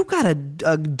 You got a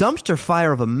dumpster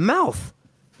fire of a mouth.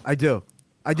 I do.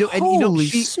 And Holy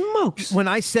smokes. when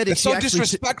I said it, It's she so actually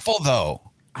disrespectful, though.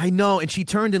 I know, and she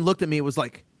turned and looked at me. It was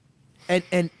like,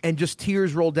 and just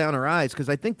tears rolled down her eyes because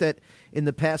I think that in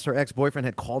the past her ex-boyfriend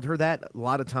had called her that a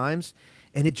lot of times,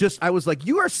 and I was like,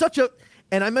 you are such a,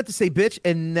 and I meant to say bitch,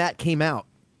 and that came out.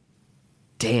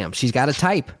 Damn, she's got a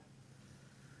type.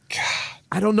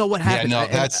 I don't know what happened. Yeah,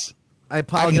 no, that's. I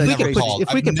apologize. If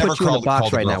we could put you in the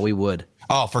box right now, we would.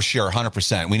 Oh, for sure,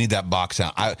 100%. We need that box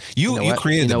sound. You what?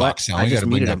 created the know box what? sound. I We got just to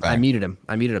bring muted that him. back.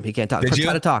 I muted him. He can't talk. Did you?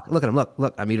 Try to talk. Look at him.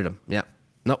 Look. I muted him. Yeah.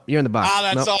 Nope. You're in the box. Oh,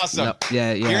 that's Nope. awesome. Nope.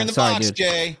 Yeah. You're in the Sorry, box, dude.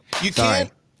 Jay. You Sorry.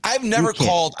 can't. I've never can't.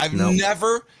 called. I've Nope.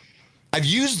 never. I've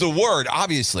used the word,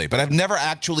 obviously, but I've never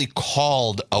actually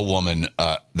called a woman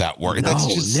that word. No,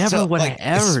 That's just never so, would I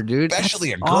ever, dude. Especially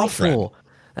That's a girlfriend. awful.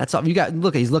 That's all.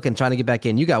 Look, he's looking, trying to get back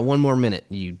in. You got one more minute,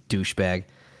 you douchebag.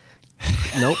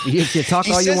 Nope. You can talk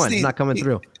all you want. It's not coming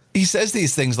through. He says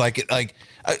these things like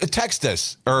text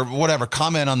us or whatever,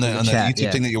 comment on the chat,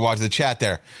 YouTube thing that you're watching, the chat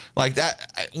there. Like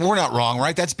that, we're not wrong,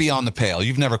 right? That's beyond the pale.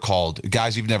 You've never called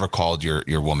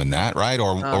your woman that, right?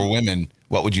 Or women.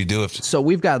 What would you do if? So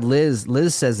we've got Liz.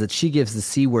 Liz says that she gives the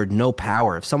C word no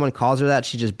power. If someone calls her that,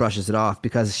 she just brushes it off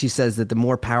because she says that the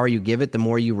more power you give it, the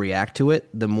more you react to it,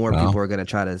 the more people are going to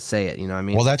try to say it. You know what I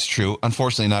mean? Well, that's true.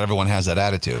 Unfortunately, not everyone has that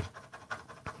attitude.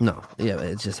 No. Yeah,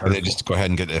 it's just hurtful. They just go ahead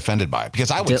and get offended by it because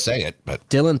I would say it, but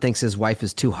Dylan thinks his wife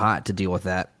is too hot to deal with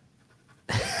that.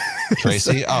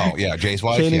 Tracy? Oh, yeah. Jay's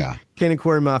wife? Kane and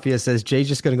Corey Mafia says, Jay's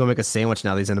just going to go make a sandwich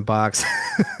now that he's in a box.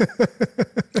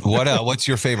 What's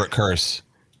your favorite curse?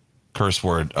 curse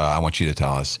word I want you to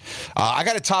tell us. I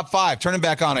got a top 5. Turn him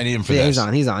back on. I need him for this.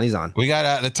 He's on. We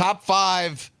got the top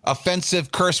 5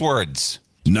 offensive curse words.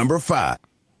 Number 5.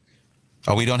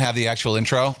 Oh, we don't have the actual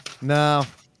intro? No.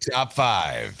 Top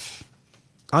 5.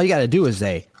 All you got to do is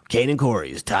say, Kane and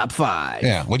Corey's top 5.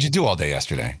 Yeah. What'd you do all day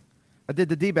yesterday? I did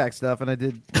the D-back stuff, and I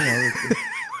did,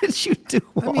 What did you do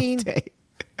all day?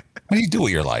 What do you do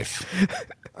with your life?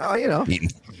 Oh, Eating All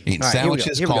right,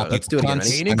 sandwiches, here we go. calling Let's people do it again.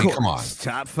 cunts. Kane I and mean, come on.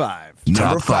 top 5.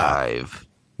 Number 5.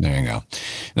 There you go.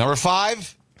 Number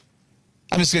 5.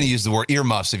 I'm just going to use the word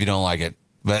earmuffs if you don't like it.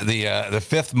 But the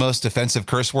 5th most offensive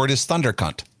curse word is thunder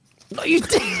cunt. No, you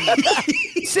did.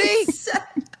 See?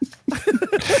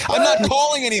 I'm not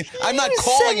calling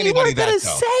anybody that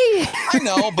though. I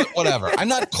know, but whatever. I'm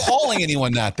not calling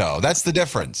anyone that though. That's the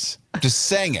difference. Just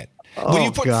saying it. When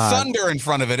you put thunder in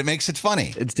front of it, it makes it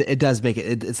funny. It does make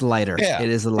it's lighter. Yeah. It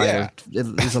is a lighter.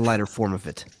 It is a lighter form of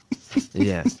it.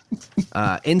 Yeah.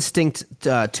 Instinct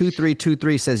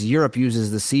 2323 says Europe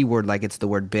uses the C word like it's the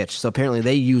word bitch. So apparently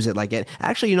they use it like it.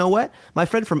 Actually, you know what? My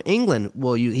friend from England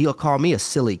he'll call me a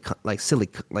silly like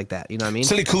that. You know what I mean?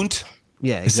 Silly cunt.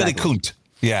 Yeah, exactly. Silly cunt.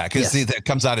 Yeah, because that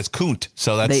comes out as cunt.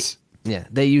 So that's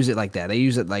they use it like that. They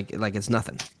use it like it's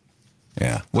nothing.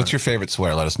 Yeah. What's your favorite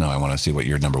swear? Let us know. I want to see what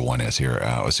your number 1 is here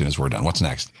as soon as we're done. What's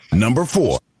next? Number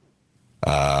 4.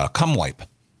 Cum wipe.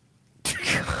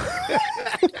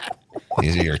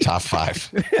 These are your top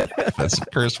 5. That's a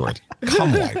curse word.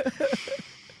 Cum wipe.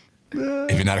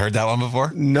 Have you not heard that one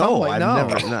before? No, I've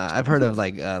never. No, I've heard of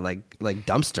like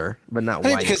dumpster, but not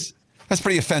white. Because that's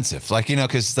pretty offensive. Like,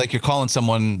 because like you're calling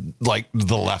someone like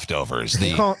the leftovers.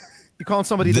 You're calling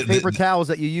somebody the paper towels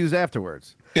that you use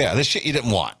afterwards. Yeah, the shit you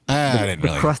didn't want. I didn't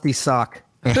really. Crusty sock.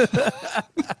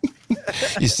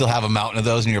 You still have a mountain of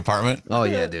those in your apartment? Oh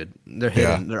yeah, dude. They're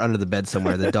hidden. Yeah. They're under the bed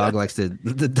somewhere. The dog likes to.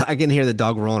 I can hear the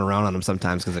dog rolling around on them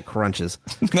sometimes because it crunches.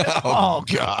 Oh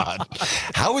God!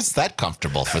 How is that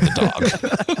comfortable for the dog?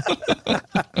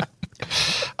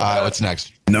 All right, what's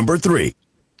next? Number 3.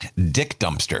 Dick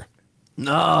dumpster.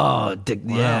 No, dick.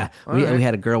 Wow. Yeah, we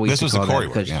had a girl. We used to call that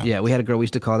because we had a girl we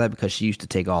used to call that because she used to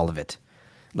take all of it.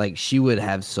 Like she would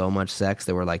have so much sex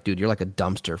that we're like, dude, you're like a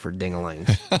dumpster for ding-a-lings.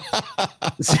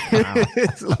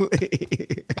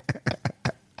 Seriously.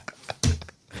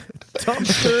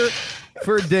 Dumpster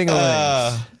for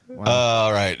ding-a-lings. Wow.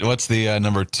 All right. What's the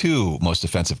number 2 most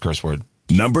offensive curse word?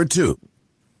 Number 2.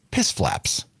 Piss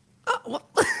flaps.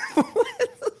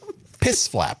 Piss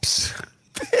flaps.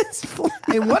 Piss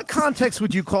flaps. In what context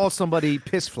would you call somebody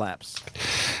piss flaps?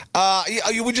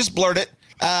 You would just blurt it.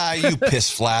 You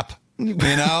piss flap. You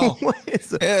know, what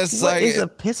is a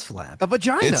piss flap? A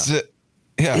vagina.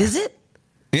 Yeah. Is it?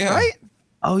 Yeah. Right?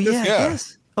 Oh yeah.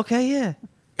 Yes. Okay. Yeah.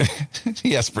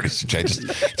 Yes, producer Jay just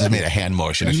made a hand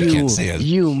motion if you can't see it.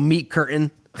 You meat curtain.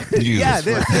 Yeah.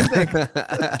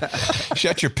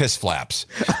 Shut your piss flaps.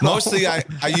 Mostly, I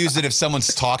use it if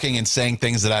someone's talking and saying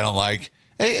things that I don't like.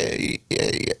 Hey,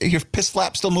 your piss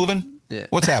flap still moving? Yeah.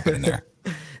 What's happening there?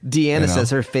 Deanna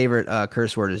says her favorite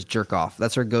curse word is jerk off.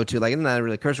 That's her go-to. Like, not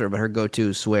really a curse word, but her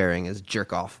go-to swearing is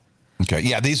jerk off. Okay.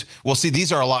 Yeah. These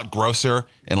are a lot grosser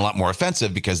and a lot more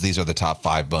offensive because these are the top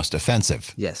 5 most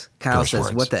offensive. Yes. Kyle says,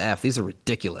 words. what the F? These are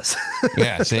ridiculous.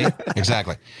 Yeah. See?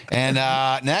 Exactly. And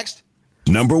next.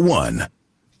 Number 1.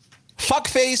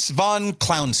 Fuckface von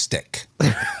Clownstick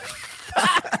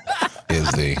is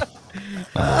the.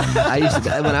 I used to,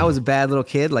 when I was a bad little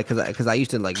kid, like, cause I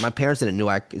used to, like, my parents didn't know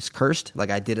I was cursed. Like,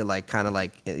 I did it, like, kind of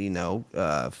like,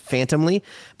 phantomly,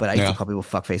 but I used to call people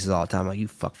fuck faces all the time. Like, you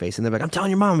fuck face. And they're like, I'm telling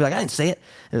your mom. I'm like, I didn't say it.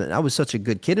 And I was such a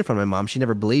good kid in front of my mom. She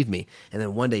never believed me. And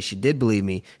then one day she did believe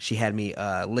me. She had me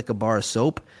lick a bar of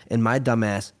soap, and my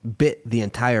dumbass bit the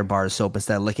entire bar of soap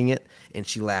instead of licking it, and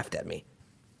she laughed at me.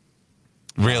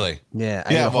 Really? Yeah.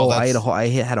 I had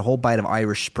a whole bite of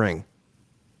Irish Spring.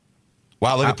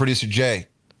 Wow, look at producer Jay.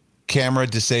 Camera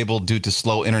disabled due to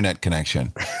slow internet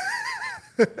connection.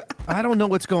 I don't know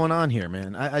what's going on here,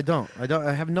 man. I don't.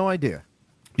 I have no idea.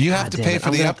 You have to pay for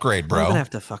the upgrade, bro. I'm gonna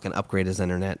have to fucking upgrade his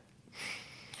internet.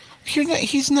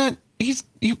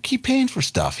 You keep paying for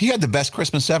stuff. He had the best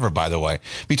Christmas ever, by the way.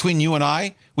 Between you and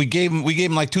I, we gave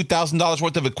him like $2,000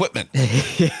 worth of equipment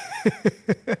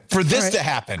for this to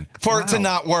happen, for it to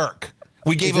not work.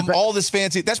 We gave him all this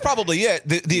fancy. That's probably it.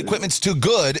 The equipment's too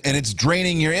good and it's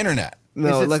draining your internet.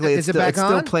 No, luckily it's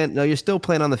still playing. No, you're still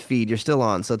playing on the feed. You're still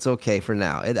on, so it's okay for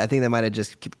now. I think they might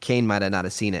have Kane might have not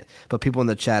have seen it, but people in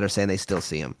the chat are saying they still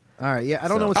see him. All right, yeah, I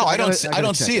don't know. I don't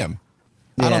see him.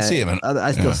 Yeah, I don't see him.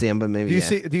 I still see him, but maybe.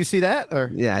 Do you see that?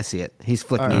 Or yeah, I see it. He's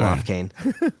flicking you off, Kane.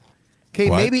 Kane,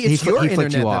 What? maybe it's your he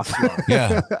flicked internet you off.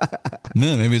 Yeah.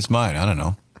 No, maybe it's mine. I don't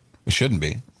know. It shouldn't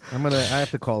be. I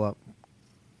have to call up.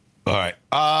 All right.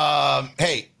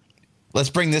 Hey, let's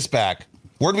bring this back.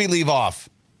 Where do we leave off?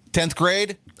 10th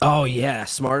grade? Oh yeah,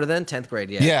 smarter than 10th grade.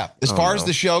 Yeah. Yeah. As far as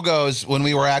the show goes, when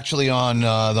we were actually on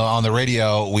the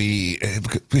radio,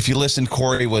 if you listened,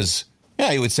 Corey was,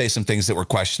 he would say some things that were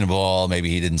questionable. Maybe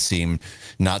he didn't seem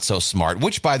not so smart,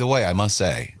 which, by the way, I must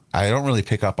say, I don't really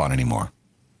pick up on anymore.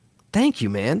 Thank you,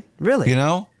 man. Really? You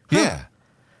know? Huh.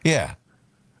 Yeah.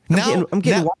 I'm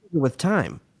getting wiser with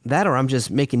time. That or I'm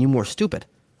just making you more stupid.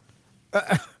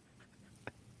 Hang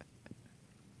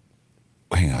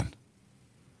on.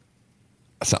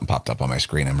 Something popped up on my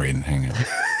screen. I'm reading. Hang on.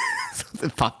 Something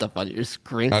popped up on your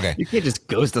screen. Okay. You can't just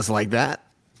ghost us like that.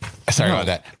 Sorry about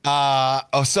that.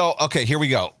 Okay, here we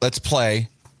go. Let's play.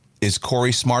 Is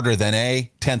Corey smarter than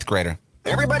a 10th grader?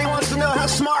 Everybody wants to know how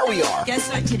smart we are.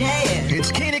 Guess what today is?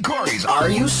 It's Kane and Corey's Are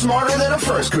You Smarter Than a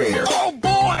First Grader? Oh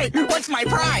boy, what's my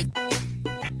pride?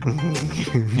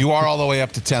 You are all the way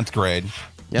up to 10th grade.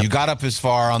 Yep. You got up as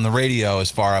far on the radio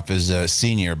as far up as a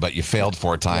senior, but you failed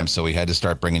 4 times, so we had to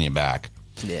start bringing you back.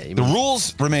 Yeah. The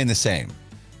rules remain the same.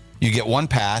 You get 1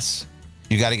 pass.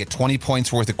 You got to get 20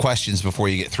 points worth of questions before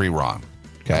you get 3 wrong.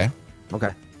 Okay?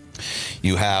 Okay.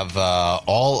 You have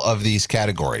all of these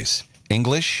categories: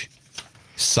 English,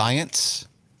 science,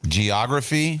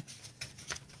 geography,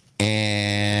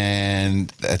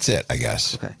 and that's it, I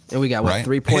guess. Okay. And we got what? Right?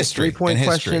 3 point History 3 point and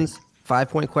questions, 5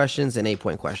 point questions, and 8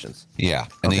 point questions. Yeah.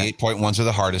 And Okay. the 8-point ones are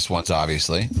the hardest ones,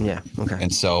 obviously. Yeah. Okay.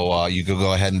 And so you could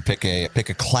go ahead and pick a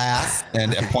class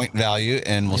and a point value,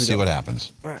 and we'll see what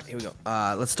happens. All right, here we go.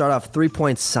 Let's start off 3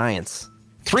 point science.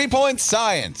 3-point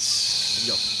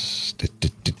science.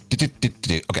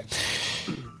 Okay.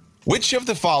 Which of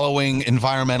the following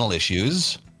environmental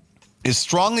issues is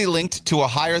strongly linked to a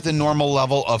higher than normal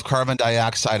level of carbon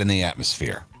dioxide in the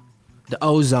atmosphere? The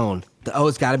ozone.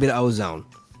 It's got to be the ozone.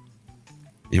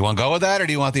 You want to go with that, or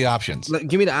do you want the options? Look,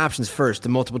 give me the options first, the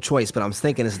multiple choice, but I'm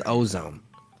thinking it's the ozone.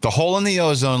 The hole in the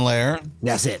ozone layer,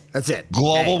 That's it.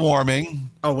 global warming,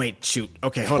 Oh, wait, shoot.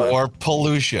 Okay, hold on. or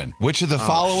pollution. Which of the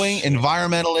following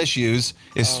environmental issues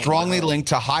is strongly linked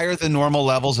to higher than normal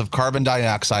levels of carbon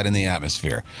dioxide in the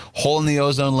atmosphere? Hole in the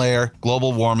ozone layer,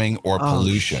 global warming, or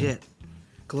pollution? Oh, shit.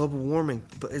 Global warming.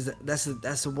 But that's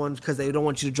the one because they don't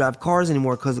want you to drive cars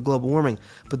anymore because of global warming.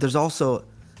 But there's also,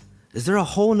 is there a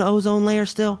hole in the ozone layer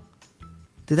still?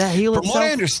 Did that heal From itself? what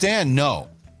I understand, no.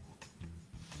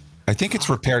 I think it's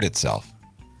repaired itself.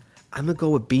 I'm going to go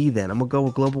with B then. I'm going to go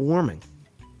with global warming.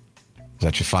 Is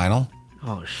that your final?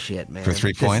 Oh, shit, man. For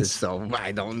 3 This points? is so,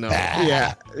 I don't know.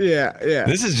 Ah. Yeah.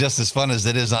 This is just as fun as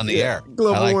it is on the air.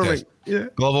 Global I like warming. this. Yeah.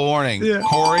 Global warming. Yeah.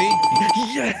 Corey?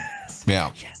 Yes.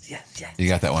 Yeah. Yes. You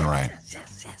got that one right. Yes.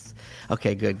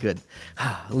 Okay, good. Make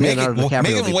Leonardo DiCaprio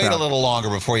him will be wait proud. a little longer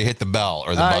before you hit the bell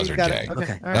or the buzzer, Jay.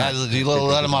 Okay. You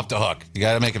let him off the hook. You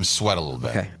got to make him sweat a little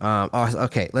bit. Okay.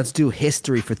 Okay. Let's do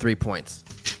history for 3 points.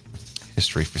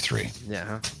 History for 3. Yeah.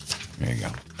 Huh? There you go.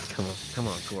 Come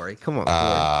on, Corey. Come on,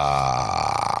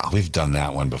 Corey. We've done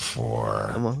that one before.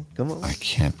 Come on. I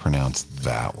can't pronounce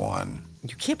that one.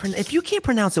 You can't if you can't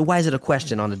pronounce it, why is it a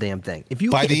question on the damn thing? If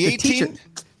you By can't- the if teacher-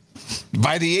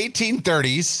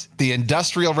 1830s, the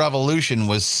Industrial Revolution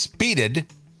was speeded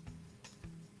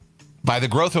by the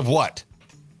growth of what?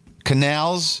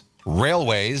 Canals,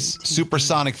 railways,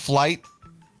 supersonic flight,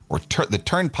 or the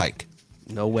turnpike?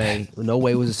 No way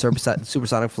was it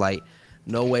supersonic flight.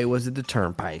 No way was it the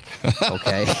turnpike.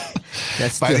 Okay.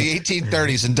 That's By still- the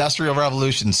 1830s, Industrial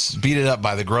Revolution speeded up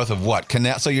by the growth of what?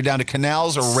 So you're down to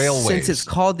canals or railways? Since it's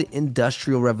called the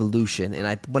Industrial Revolution, and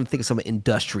I want to think of something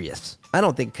industrious. I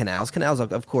don't think canals. Canals,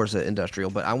 of course, are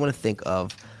industrial, but I want to think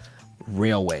of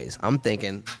railways. I'm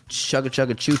thinking chugga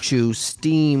chugga choo choo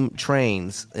steam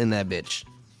trains in that bitch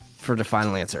for the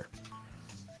final answer.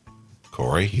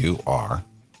 Corey, you are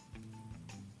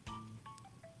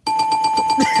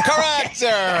correct,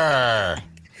 sir.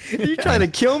 Are you trying to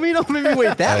kill me? Don't make me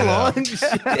wait that long.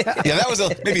 Yeah, that was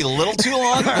maybe a little too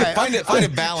long. Find a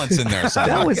balance in there.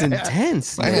 Somewhere. That was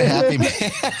intense. Find a happy man.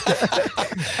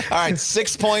 All right,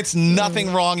 6 points.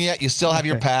 Nothing wrong yet. You still have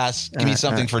your pass. Give me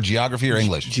something for geography or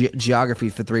English. Geography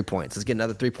for 3 points. Let's get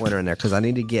another 3-pointer in there because I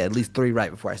need to get at least 3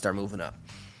 right before I start moving up.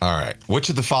 All right. Which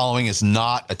of the following is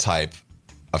not a type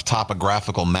of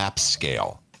topographical map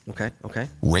scale? Okay.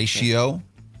 Ratio,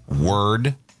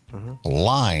 word,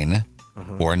 line,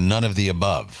 or none of the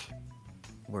above?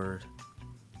 Word,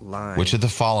 line. Which of the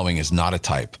following is not a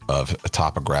type of a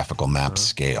topographical map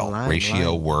scale?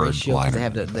 Ratio, word, ratio, line. They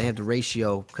have the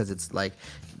ratio because it's like,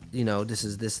 this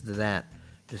is this to that,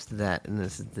 this to that, and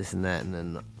this is this and that, and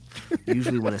then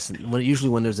usually when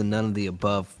there's a none of the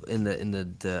above in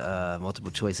the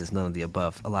multiple choice, it's none of the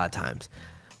above a lot of times.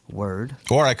 Word.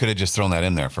 Or I could have just thrown that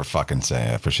in there for fucking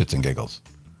say for shits and giggles.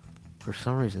 For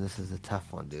some reason, this is a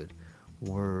tough one, dude.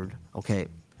 Word. Okay.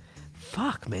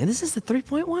 Fuck, man. This is the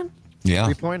 3-point one? Yeah.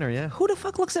 3-pointer, yeah. Who the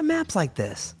fuck looks at maps like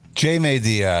this? Jay made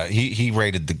the he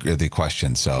rated the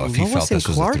question, so if he What felt say, this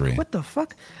was Clark? a 3. What the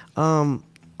fuck? I'm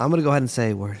gonna go ahead and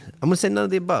say word. I'm gonna say none of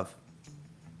the above.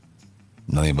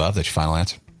 None of the above. That's your final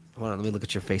answer. Hold on, let me look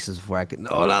at your faces before I can. No.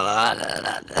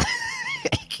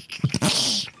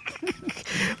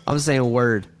 I'm saying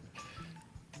word.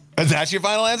 Is that your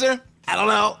final answer? I don't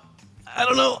know.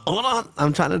 Hold on.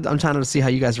 I'm trying to see how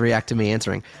you guys react to me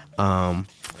answering.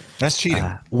 That's cheating.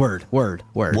 Word.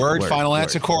 Final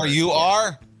answer, Corey. You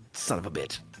are son of a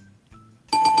bitch.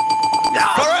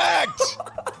 correct.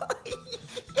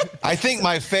 I think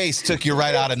my face took you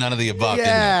right out of none of the above.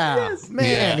 Yeah,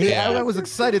 man. Yeah. I was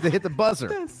excited to hit the buzzer.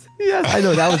 Yes, I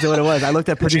know that was what it was. I looked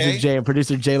at producer Jay? Jay, and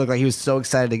producer Jay looked like he was so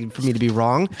excited for me to be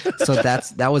wrong. So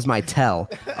that was my tell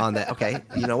on that. Okay,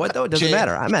 you know what though? It doesn't Jay,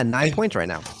 matter. I'm at 9 points right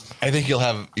now. I think you'll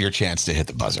have your chance to hit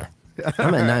the buzzer.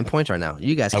 I'm at 9 points right now.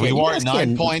 You guys can't. You you are guys 9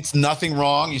 can't- points, nothing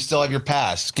wrong. You still have your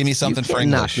pass. Give me you something for can't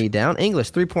English. knock me down. English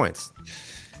 3 points.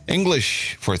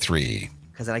 English for 3.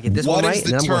 Because then I get this What one is right,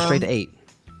 the and then I'm going term? straight to 8.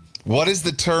 What is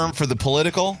the term for the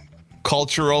political,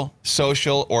 cultural,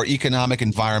 social, or economic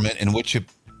environment in which a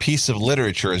piece of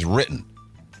literature is written?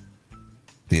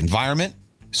 The environment,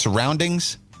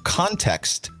 surroundings,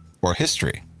 context, or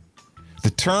history?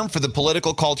 The term for the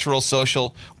political, cultural,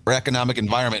 social, or economic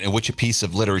environment in which a piece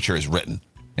of literature is written.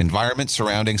 Environment,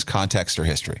 surroundings, context, or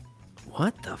history.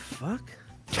 What the fuck?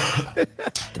 The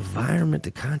environment,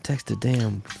 the context, the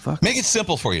damn fuck. Make it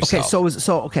simple for Okay, yourself. So what's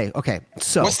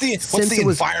the since it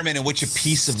was- environment in which a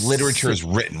piece of literature is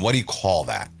written? What do you call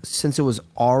that? since it was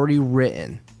already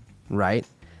written, right?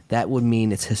 That would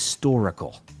mean it's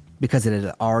historical because it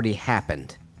had already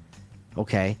happened.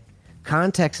 Okay,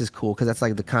 context is cool because that's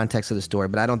like the context of the story,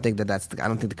 but I don't think I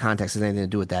don't think the context has anything to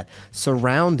do with that.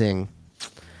 Surrounding,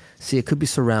 see, it could be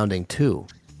surrounding too,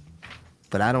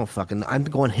 but I don't fucking. I'm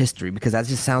going history because that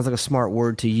just sounds like a smart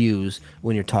word to use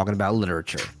when you're talking about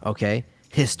literature. Okay,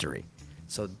 history.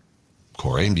 So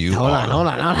Corey, do you? hold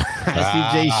on.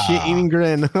 I see Jay shit-eating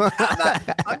grin.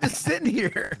 I'm just sitting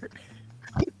here.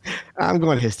 I'm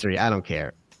going history. I don't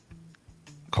care.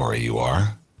 Corey, you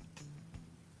are.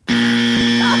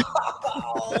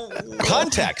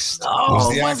 Context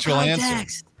was the actual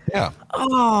answer. Yeah.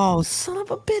 Oh, son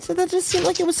of a bitch. That just seemed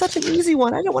like it was such an easy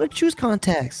one. I didn't want to choose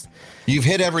context. You've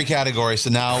hit every category, so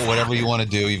now whatever you want to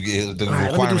do, the All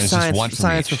right, let me do requirement is just science, one from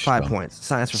science for each, 5 so. points.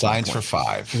 Science for Science 5 for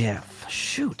points. 5. Yeah,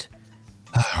 shoot.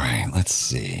 All right, let's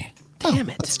see. Damn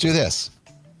it. Let's do this.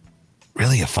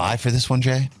 Really, a 5 for this one,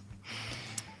 Jay?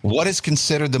 What is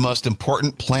considered the most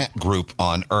important plant group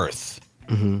on Earth?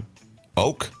 Mm-hmm.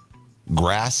 Oak,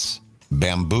 grass,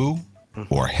 bamboo,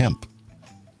 or hemp?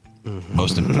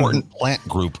 Most important plant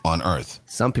group on Earth.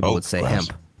 Some people Oak, would say grass,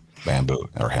 hemp. bamboo,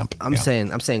 or hemp. I'm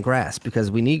saying grass because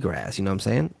we need grass. You know what I'm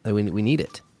saying? Like, we need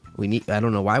it. I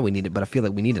don't know why we need it, but I feel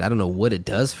like we need it. I don't know what it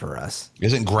does for us.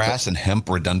 Isn't grass and hemp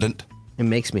redundant? It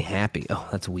makes me happy. Oh,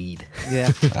 that's weed.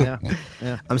 Yeah.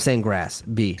 I'm saying grass.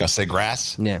 B. Gotta say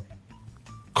grass? Yeah.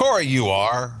 Corey, you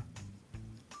are.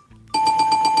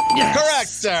 Yes. Correct,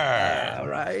 sir. All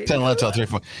right. 10, 11, 12, 13,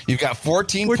 14. You've got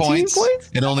 14 14 points, points?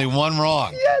 and only one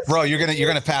wrong. Yes. Bro, you're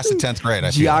gonna pass the 10th grade.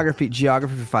 I feel,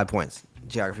 Geography for 5 points.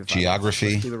 Geography. For 5 Geography.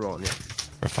 Points. Let's keep it rolling. Yeah.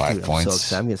 for 5 Dude, points. I'm so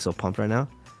excited. I'm getting so pumped right now.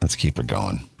 Let's keep her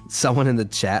going. Someone in the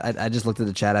chat, I just looked at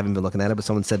the chat. I haven't been looking at it, but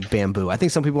someone said bamboo. I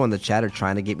think some people in the chat are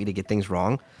trying to get me to get things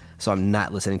wrong, so I'm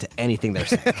not listening to anything they're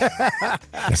saying.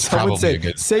 That's Someone probably said, a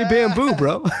good. say bamboo,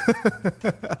 bro.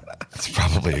 That's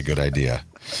probably a good idea.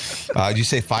 Did you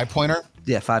say 5-pointer?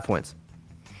 Yeah, 5 points.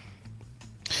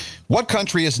 What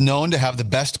country is known to have the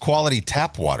best quality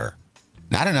tap water?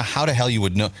 Now, I don't know how the hell you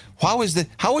would know. How is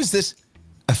this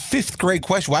a 5th grade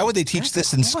question? Why would they teach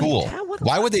this in school?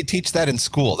 Why would they teach that in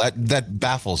school? That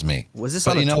baffles me. Was this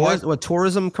But on you know a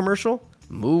tourism commercial?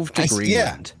 Move to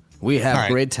Greenland. We have All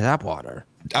right. great tap water.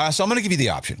 So I'm going to give you the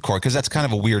option, Corey, because that's kind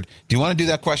of a weird. Do you want to do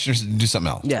that question or do something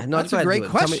else? Yeah, no, That's go a ahead, great do it.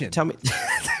 question. Tell me.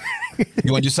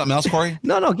 You want to do something else, Corey?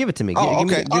 No, give it to me. Oh,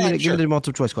 Give okay. me All right, give sure. me the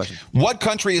multiple choice question. What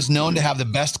country is known to have the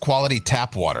best quality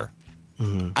tap water?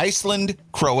 Iceland,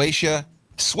 Croatia,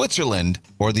 Switzerland,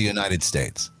 or the United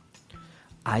States?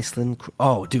 Iceland.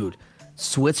 Oh, dude.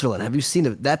 Switzerland. Have you seen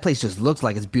it? That place just looks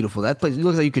like it's beautiful. That place, it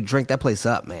looks like you could drink that place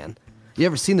up, man. You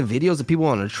ever seen the videos of people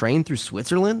on a train through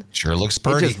Switzerland? Sure looks It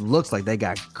pretty. just looks like they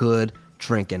got good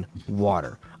drinking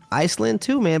water. Iceland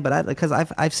too, man. But because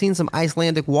I've seen some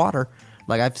Icelandic water.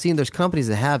 Like I've seen there's companies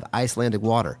that have Icelandic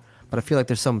water, but I feel like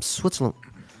there's some Switzerland.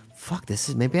 Fuck,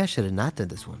 maybe I should have not done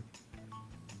this one.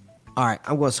 All right,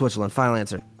 I'm going Switzerland. Final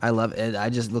answer. I love it. I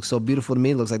just looks so beautiful to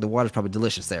me. It looks like the water's probably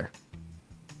delicious there.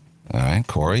 All right,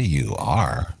 Corey, you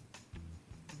are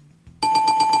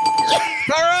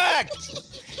correct.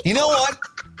 You know what?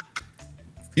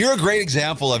 You're a great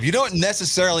example of you don't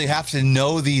necessarily have to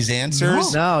know these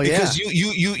answers. No, yeah. Because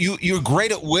you're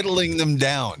great at whittling them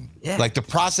down. Yeah. Like the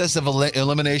process of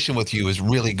elimination with you is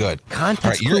really good.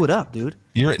 Context, All clue right, it up, dude.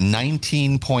 You're at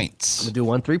 19 points. Let me do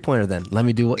 1 3-pointer then. Let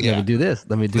me do what? Yeah. Let me do this.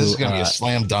 Let me do. This is gonna be a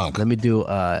slam dunk. Let me do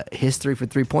history for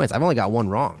 3 points. I've only got 1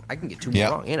 wrong. I can get 2 more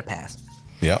Yep. wrong and a pass.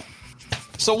 Yep.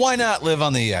 So why not live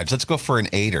on the edge? Let's go for an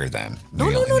 8er then. No.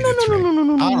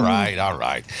 All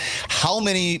right. How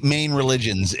many main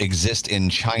religions exist in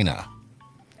China?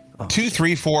 2,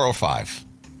 3, 4, or 5?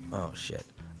 Oh shit.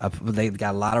 They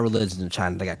got a lot of religions in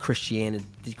China. They got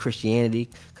Christianity,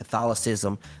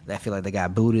 Catholicism. I feel like they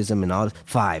got Buddhism and all this.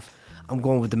 5. I'm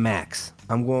going with the max.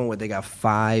 I'm going with they got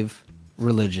 5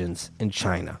 religions in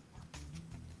China.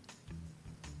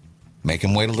 Make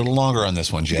him wait a little longer on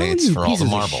this one, Jay. No, It's you for all the pieces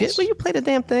of marbles. Shit. Will you play the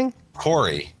damn thing?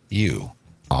 Corey, you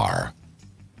are.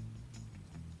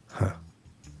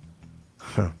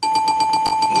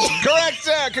 Correct,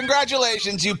 sir.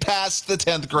 Congratulations. You passed the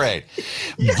 10th grade.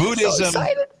 Buddhism,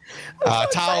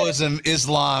 Taoism,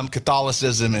 Islam,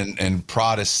 Catholicism, and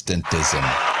Protestantism.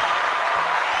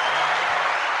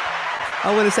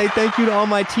 I want to say thank you to all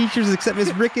my teachers except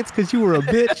Miss Ricketts because you were a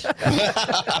bitch.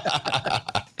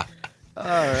 All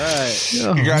right.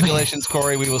 Congratulations,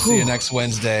 Corey. We will see you next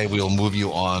Wednesday. We will move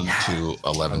you on to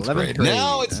 11th grade.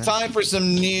 Now it's time for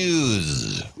some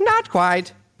news. Not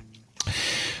quite.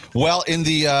 Well, in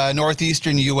the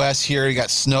northeastern U.S. here, you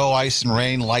got snow, ice, and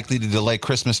rain likely to delay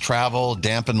Christmas travel,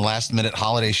 dampen last-minute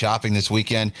holiday shopping this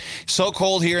weekend. So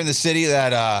cold here in the city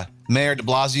that Mayor de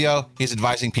Blasio, he's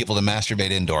advising people to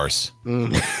masturbate indoors.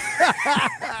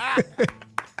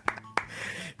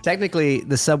 Technically,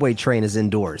 the subway train is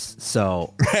indoors,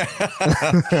 so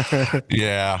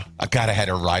Yeah, I had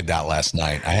to ride that last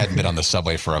night. I hadn't been on the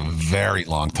subway for a very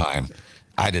long time.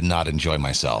 I did not enjoy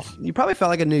myself. you probably felt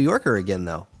like a New Yorker again,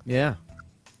 though. Yeah.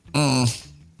 And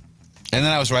then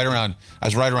I was right around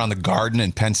the Garden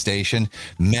in Penn Station.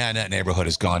 Man, that neighborhood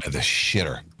has gone to the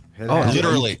shitter. Oh,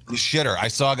 Literally, the shitter. I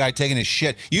saw a guy taking his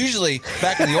shit. Usually,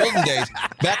 back in the olden days,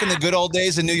 back in the good old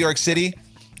days in New York City,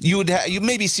 you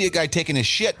maybe see a guy taking his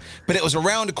shit, but it was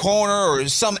around a corner or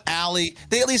some alley.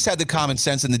 They at least had the common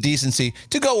sense and the decency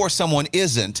to go where someone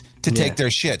isn't to take their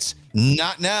shits.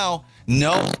 Not now.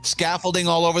 No scaffolding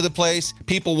all over the place.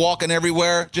 People walking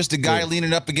everywhere. Just a guy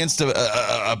leaning up against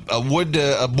a wood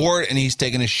board, and he's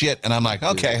taking a shit. And I'm like,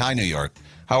 okay, hi New York.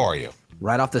 How are you?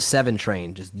 Right off the 7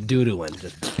 train, just doo-dooing.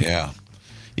 Just Yeah.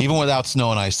 Even without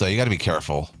snow and ice, though, you got to be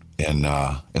careful in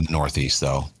the Northeast,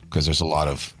 though, because there's a lot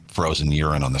of frozen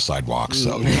urine on the sidewalks.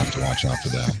 So you have to watch out for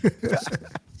that.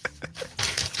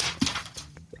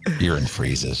 Urine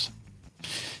freezes.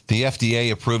 The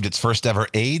FDA approved its first ever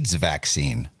AIDS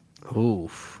vaccine.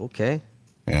 oof. Okay.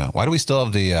 Yeah. Why do we still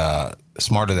have the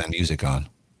Smarter Than music on?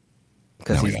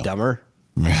 Because No, we he's don't. dumber.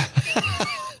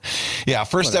 Yeah.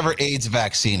 First ever AIDS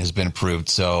vaccine has been approved.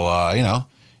 So, you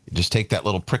just take that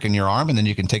little prick in your arm and then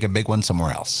you can take a big one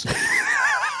somewhere else.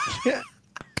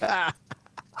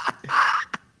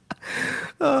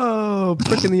 Oh,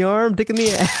 prick in the arm, dick in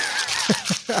the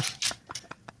ass.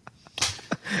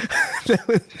 You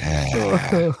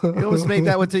almost made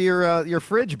that one to your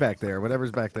fridge back there,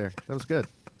 whatever's back there. That was good.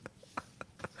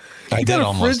 I You did got a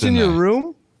almost fridge in your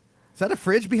room? Is that a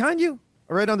fridge behind you?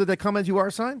 Or right under the come as you are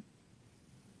sign?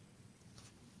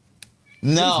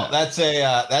 No, that's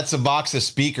a box of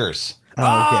speakers.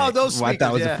 Oh, those Well, I thought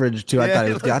it was speakers, a fridge too. I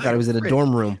Yeah, thought it was in a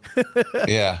dorm room.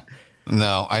 Yeah.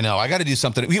 No, I know. I got to do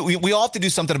something. We all have to do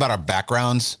something about our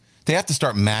backgrounds. They have to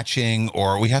start matching,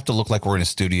 or we have to look like we're in a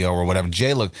studio or whatever.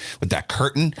 Jay, look with that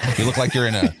curtain. You look like you're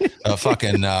in a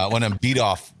fucking one of them beat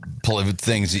off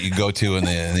things that you go to in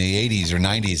the 80s or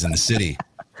 90s in the city.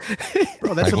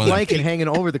 Bro, that's Like a one of the blanket Pete- hanging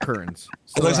over the curtains.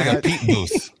 It looks like a Pete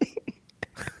booth.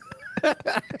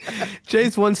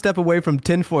 Jay's one step away from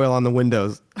tinfoil on the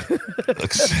windows.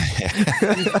 Looks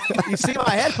You see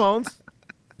my headphones?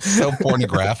 so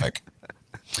pornographic.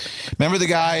 Remember the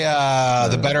guy,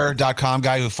 the Better.com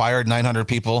guy who fired 900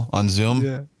 people on Zoom?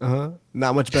 Yeah.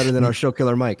 Not much better than our show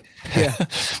killer Mike. Yeah.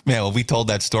 Man, when we told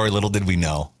that story, little did we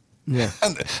know Yeah.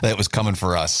 that it was coming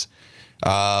for us.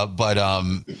 But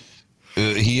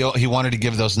he wanted to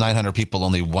give those 900 people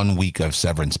only 1 week of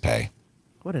severance pay.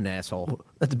 What an asshole.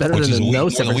 That's better Which than is the a week no more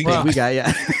than severance we pay got. we got.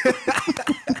 Yeah.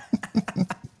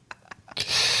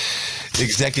 The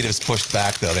executives pushed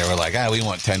back, though. They were like, we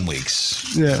want 10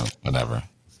 weeks. Yeah. Whatever.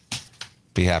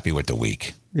 Be happy with the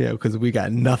week. Yeah, because we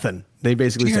got nothing. They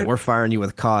basically said, we're firing you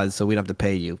with cause, so we don't have to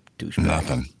pay you. Douchebag.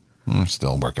 Nothing. I'm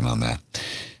still working on that.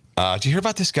 Did you hear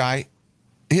about this guy?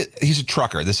 He's a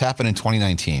trucker. This happened in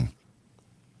 2019.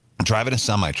 Driving a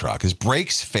semi-truck. His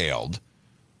brakes failed,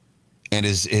 and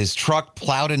his truck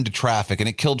plowed into traffic, and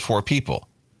it killed 4 people.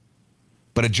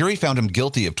 But a jury found him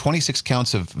guilty of 26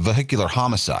 counts of vehicular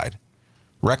homicide,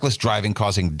 reckless driving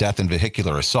causing death, and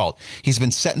vehicular assault. He's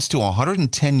been sentenced to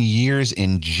 110 years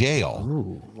in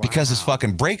jail because his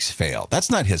fucking brakes failed.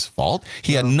 That's not his fault.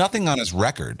 He had nothing on his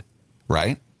record,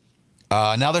 right?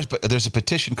 Now there's a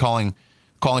petition calling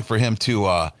for him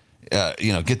to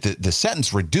get the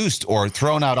sentence reduced or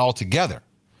thrown out altogether.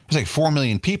 There's like 4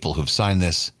 million people who've signed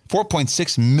this.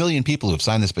 4.6 million people who've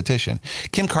signed this petition.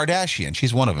 Kim Kardashian,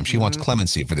 she's one of them. She wants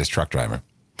clemency for this truck driver.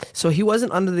 So he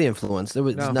wasn't under the influence. There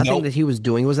was nothing that he was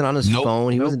doing. He wasn't on his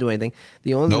phone. He wasn't doing anything.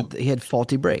 The only he had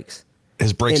faulty brakes.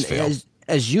 His brakes failed.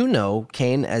 As you know,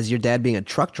 Kane, as your dad being a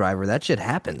truck driver, that shit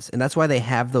happens. And that's why they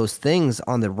have those things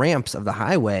on the ramps of the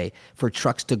highway for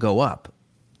trucks to go up.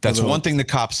 That's one thing the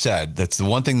cop said. That's the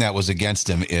one thing that was against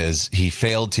him is he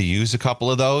failed to use a couple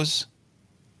of those.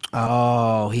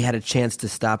 Oh, he had a chance to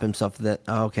stop himself.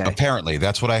 Okay. Apparently,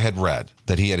 that's what I had read,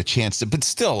 that he had a chance to. But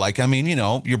still, like, I mean,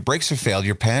 your brakes have failed.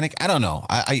 You're panic. I don't know.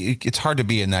 It's hard to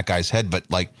be in that guy's head, but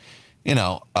like,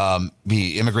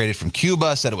 he immigrated from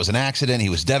Cuba, said it was an accident. He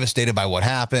was devastated by what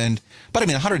happened. But I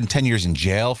mean, 110 years in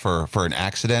jail for an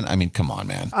accident. I mean, come on,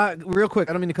 man. Real quick,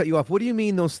 I don't mean to cut you off. What do you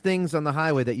mean those things on the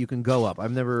highway that you can go up?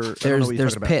 I've never.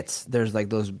 There's pits. There's like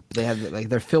those. They have like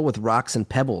they're filled with rocks and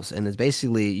pebbles, and it's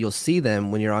basically you'll see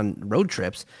them when you're on road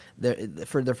trips. They're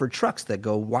for trucks that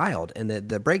go wild, and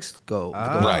the brakes go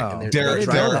right. And they're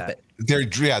driving up it.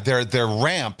 They're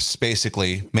ramps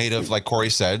basically made of, like Corey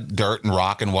said, dirt and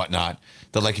rock and whatnot.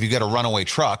 That like if you get a runaway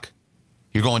truck,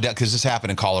 you're going down, because this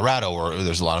happened in Colorado where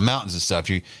there's a lot of mountains and stuff.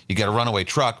 You get a runaway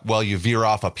truck, well, you veer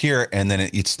off up here and then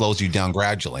it slows you down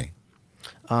gradually.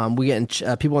 We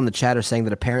get people in the chat are saying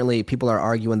that apparently people are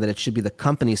arguing that it should be the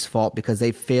company's fault because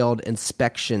they failed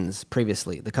inspections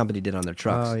previously. The company did on their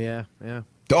trucks. Oh yeah.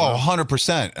 Oh,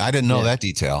 100%. I didn't know that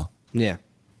detail. Yeah.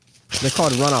 They're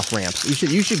called runoff ramps.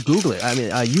 You should Google it. I mean,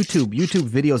 YouTube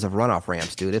videos of runoff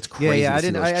ramps, dude. It's crazy. Yeah. I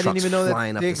didn't even know that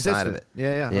flying up they the side of existed. it.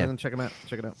 Yeah. I'm gonna check them out.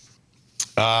 Check it out.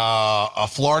 A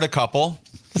Florida couple.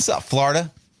 What's up,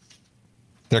 Florida?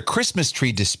 Their Christmas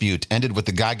tree dispute ended with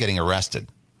the guy getting arrested.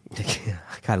 I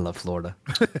kind of love Florida.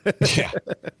 Yeah.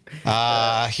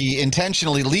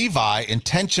 Levi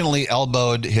intentionally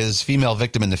elbowed his female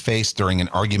victim in the face during an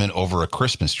argument over a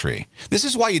Christmas tree. This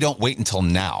is why you don't wait until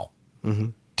now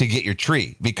to get your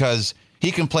tree, because he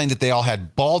complained that they all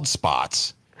had bald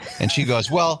spots. And she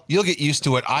goes, well, you'll get used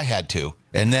to it. I had to.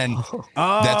 And then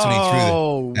that's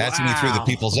when he threw the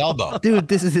people's elbow. Dude,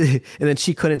 this is it. And then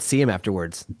she couldn't see him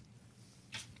afterwards.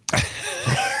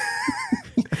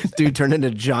 Dude turned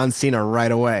into John Cena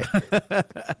right away.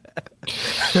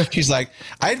 She's like,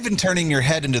 I've been turning your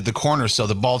head into the corner so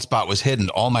the bald spot was hidden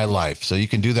all my life. So you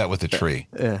can do that with a tree.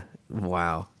 Yeah.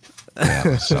 Wow.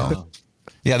 Yeah, so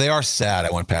yeah, they are sad.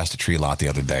 I went past a tree lot the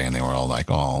other day and they were all like,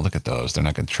 oh, look at those. They're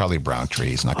not going to, Charlie Brown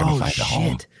trees, not going to find a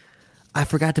home. I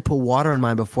forgot to put water in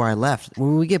mine before I left.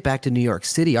 When we get back to New York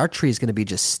City, our tree is going to be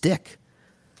just stick.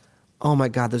 Oh my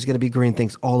God, there's going to be green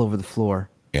things all over the floor.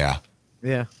 Yeah.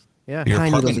 Yeah.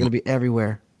 Pine needles are going to be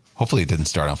everywhere. Hopefully it didn't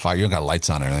start on fire. You don't got lights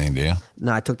on or anything, do you?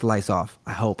 No, I took the lights off.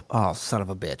 I hope. Oh, son of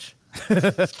a bitch. Do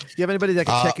you have anybody that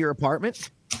can check your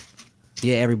apartment?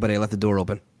 Yeah, everybody. I left the door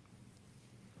open.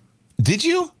 Did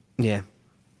you? Yeah.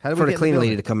 How did we For get the in cleaning the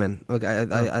lady to come in. Look, I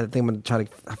think I'm going to try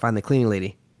to find the cleaning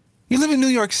lady. You live in New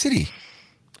York City.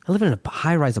 I live in a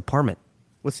high-rise apartment.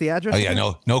 What's the address? Oh,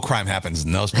 yeah, no crime happens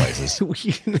in those places.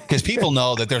 Because people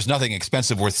know that there's nothing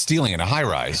expensive worth stealing in a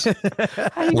high-rise. where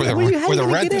the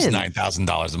rent is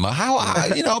 $9,000 a month.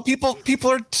 How,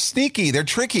 people are sneaky. They're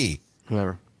tricky.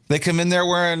 Whatever. They come in there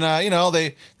wearing,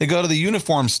 they go to the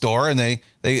uniform store and they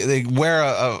wear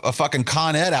a fucking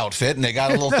Con Ed outfit and they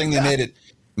got a little thing they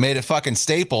made it fucking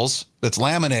Staples that's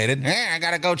laminated. Hey, I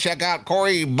got to go check out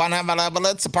Corey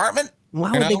Bonavalet's apartment.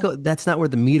 Why would they go? That's not where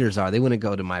the meters are. They wouldn't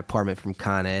go to my apartment from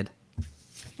Con Ed.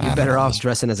 You're better off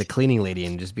dressing as a cleaning lady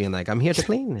and just being like, I'm here to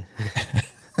clean.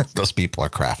 Those people are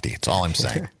crafty. That's all I'm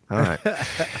saying. All right.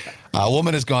 A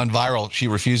woman has gone viral. She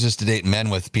refuses to date men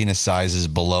with penis sizes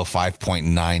below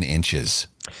 5.9 inches.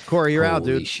 Corey, you're out,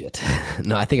 dude. Holy shit.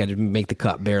 No, I think I didn't make the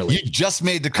cut barely. You just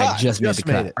made the cut. I just made the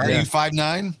cut. Are you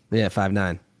 5'9"? Yeah,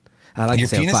 5'9". I like your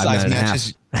to say penis 5'9" size and a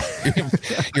matches.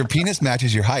 Your penis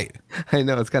matches your height. I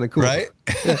know, it's kind of cool, right?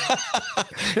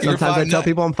 Sometimes I tell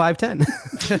people I'm 5'10".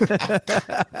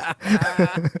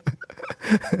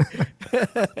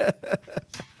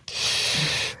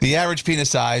 The average penis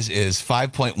size is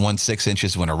 5.16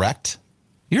 inches when erect.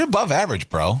 You're above average,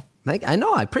 bro. I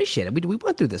know. I appreciate it. We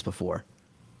went through this before.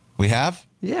 We have?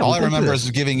 Yeah. All we I went through remember this.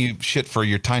 is giving you shit for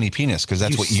your tiny penis because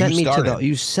that's what you sent me started.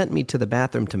 you sent me to the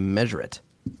bathroom to measure it.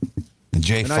 And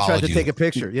Jay And I followed tried to you. take a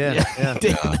picture. Yeah.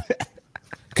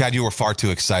 God, you were far too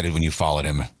excited when you followed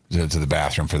him to the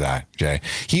bathroom for that, Jay.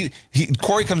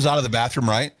 Corey comes out of the bathroom,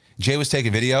 right? Jay was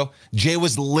taking video. Jay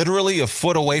was literally a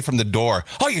foot away from the door.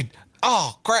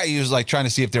 Oh, crap. He was like trying to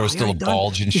see if there was still a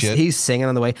bulge and shit. He's singing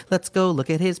on the way. Let's go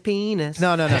look at his penis.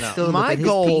 No. Let's go look My at his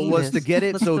goal was penis. to get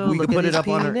it Let's so go we look could at put it his up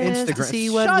on our penis to Instagram. see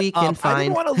what Shut we can up. I find.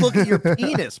 didn't want to look at your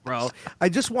penis, bro. I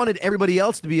just wanted everybody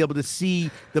else to be able to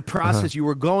see the process you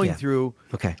were going through.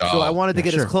 Okay. So I wanted to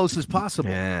get sure. as close as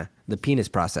possible. Yeah, the penis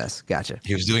process. Gotcha.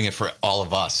 He was doing it for all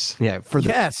of us. Yeah, for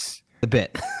Yes. the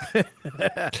bit.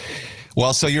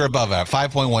 Well, so you're above that.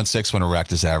 5.16 when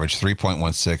erect is average,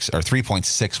 3.16 or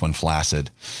 3.6 when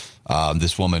flaccid.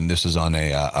 This woman, this is on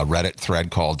a Reddit thread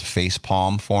called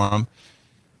Facepalm Forum,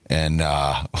 and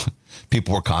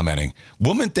people were commenting,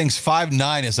 woman thinks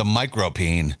 5'9" is a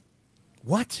micropene.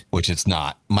 What? Which it's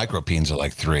not. Micropenes are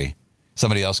like 3.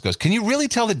 Somebody else goes, can you really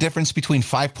tell the difference between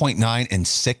 5.9 and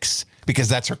 6? Because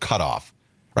that's her cutoff,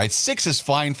 right? 6 is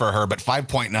fine for her, but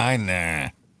 5.9, nah.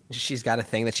 She's got a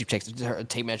thing that she takes her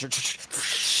tape measure.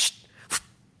 She's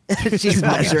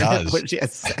measuring it when she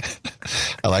has sex.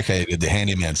 I like how you did the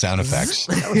handyman sound effects.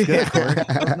 That was good, Corey.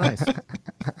 That was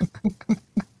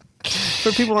nice.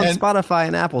 For people on Spotify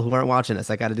and Apple who aren't watching us,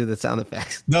 I got to do the sound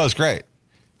effects. No, it's great.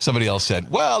 Somebody else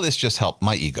said, well, this just helped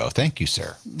my ego. Thank you,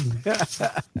 sir.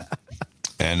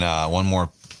 And one more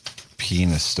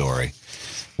penis story.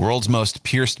 World's most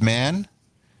pierced man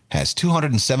has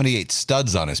 278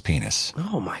 studs on his penis.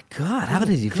 Oh, my God. How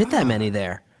did you fit that many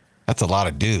there? That's a lot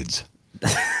of dudes.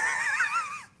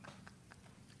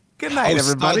 Good night,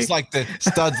 everybody.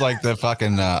 Studs like the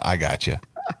fucking, I got you.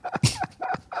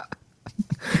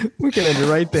 We can end it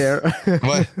right there.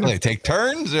 What? They take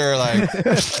turns or like?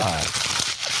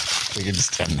 We can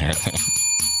just end there.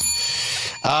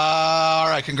 All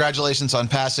right. Congratulations on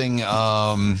passing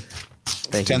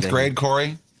 10th grade,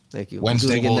 Corey. Thank you.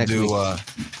 Wednesday we'll do.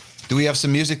 Do we have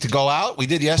some music to go out? We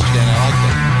did yesterday, and I liked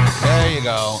it. There you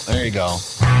go. There you go.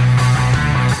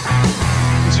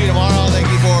 See you tomorrow. Thank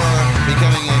you for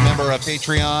becoming a member of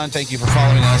Patreon. Thank you for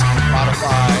following us on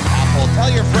Spotify, Apple.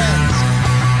 Tell your friends.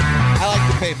 I like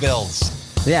to pay bills.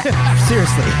 Yeah,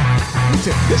 seriously.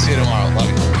 See you tomorrow.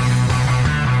 Love you.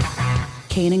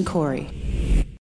 Kane and Corey.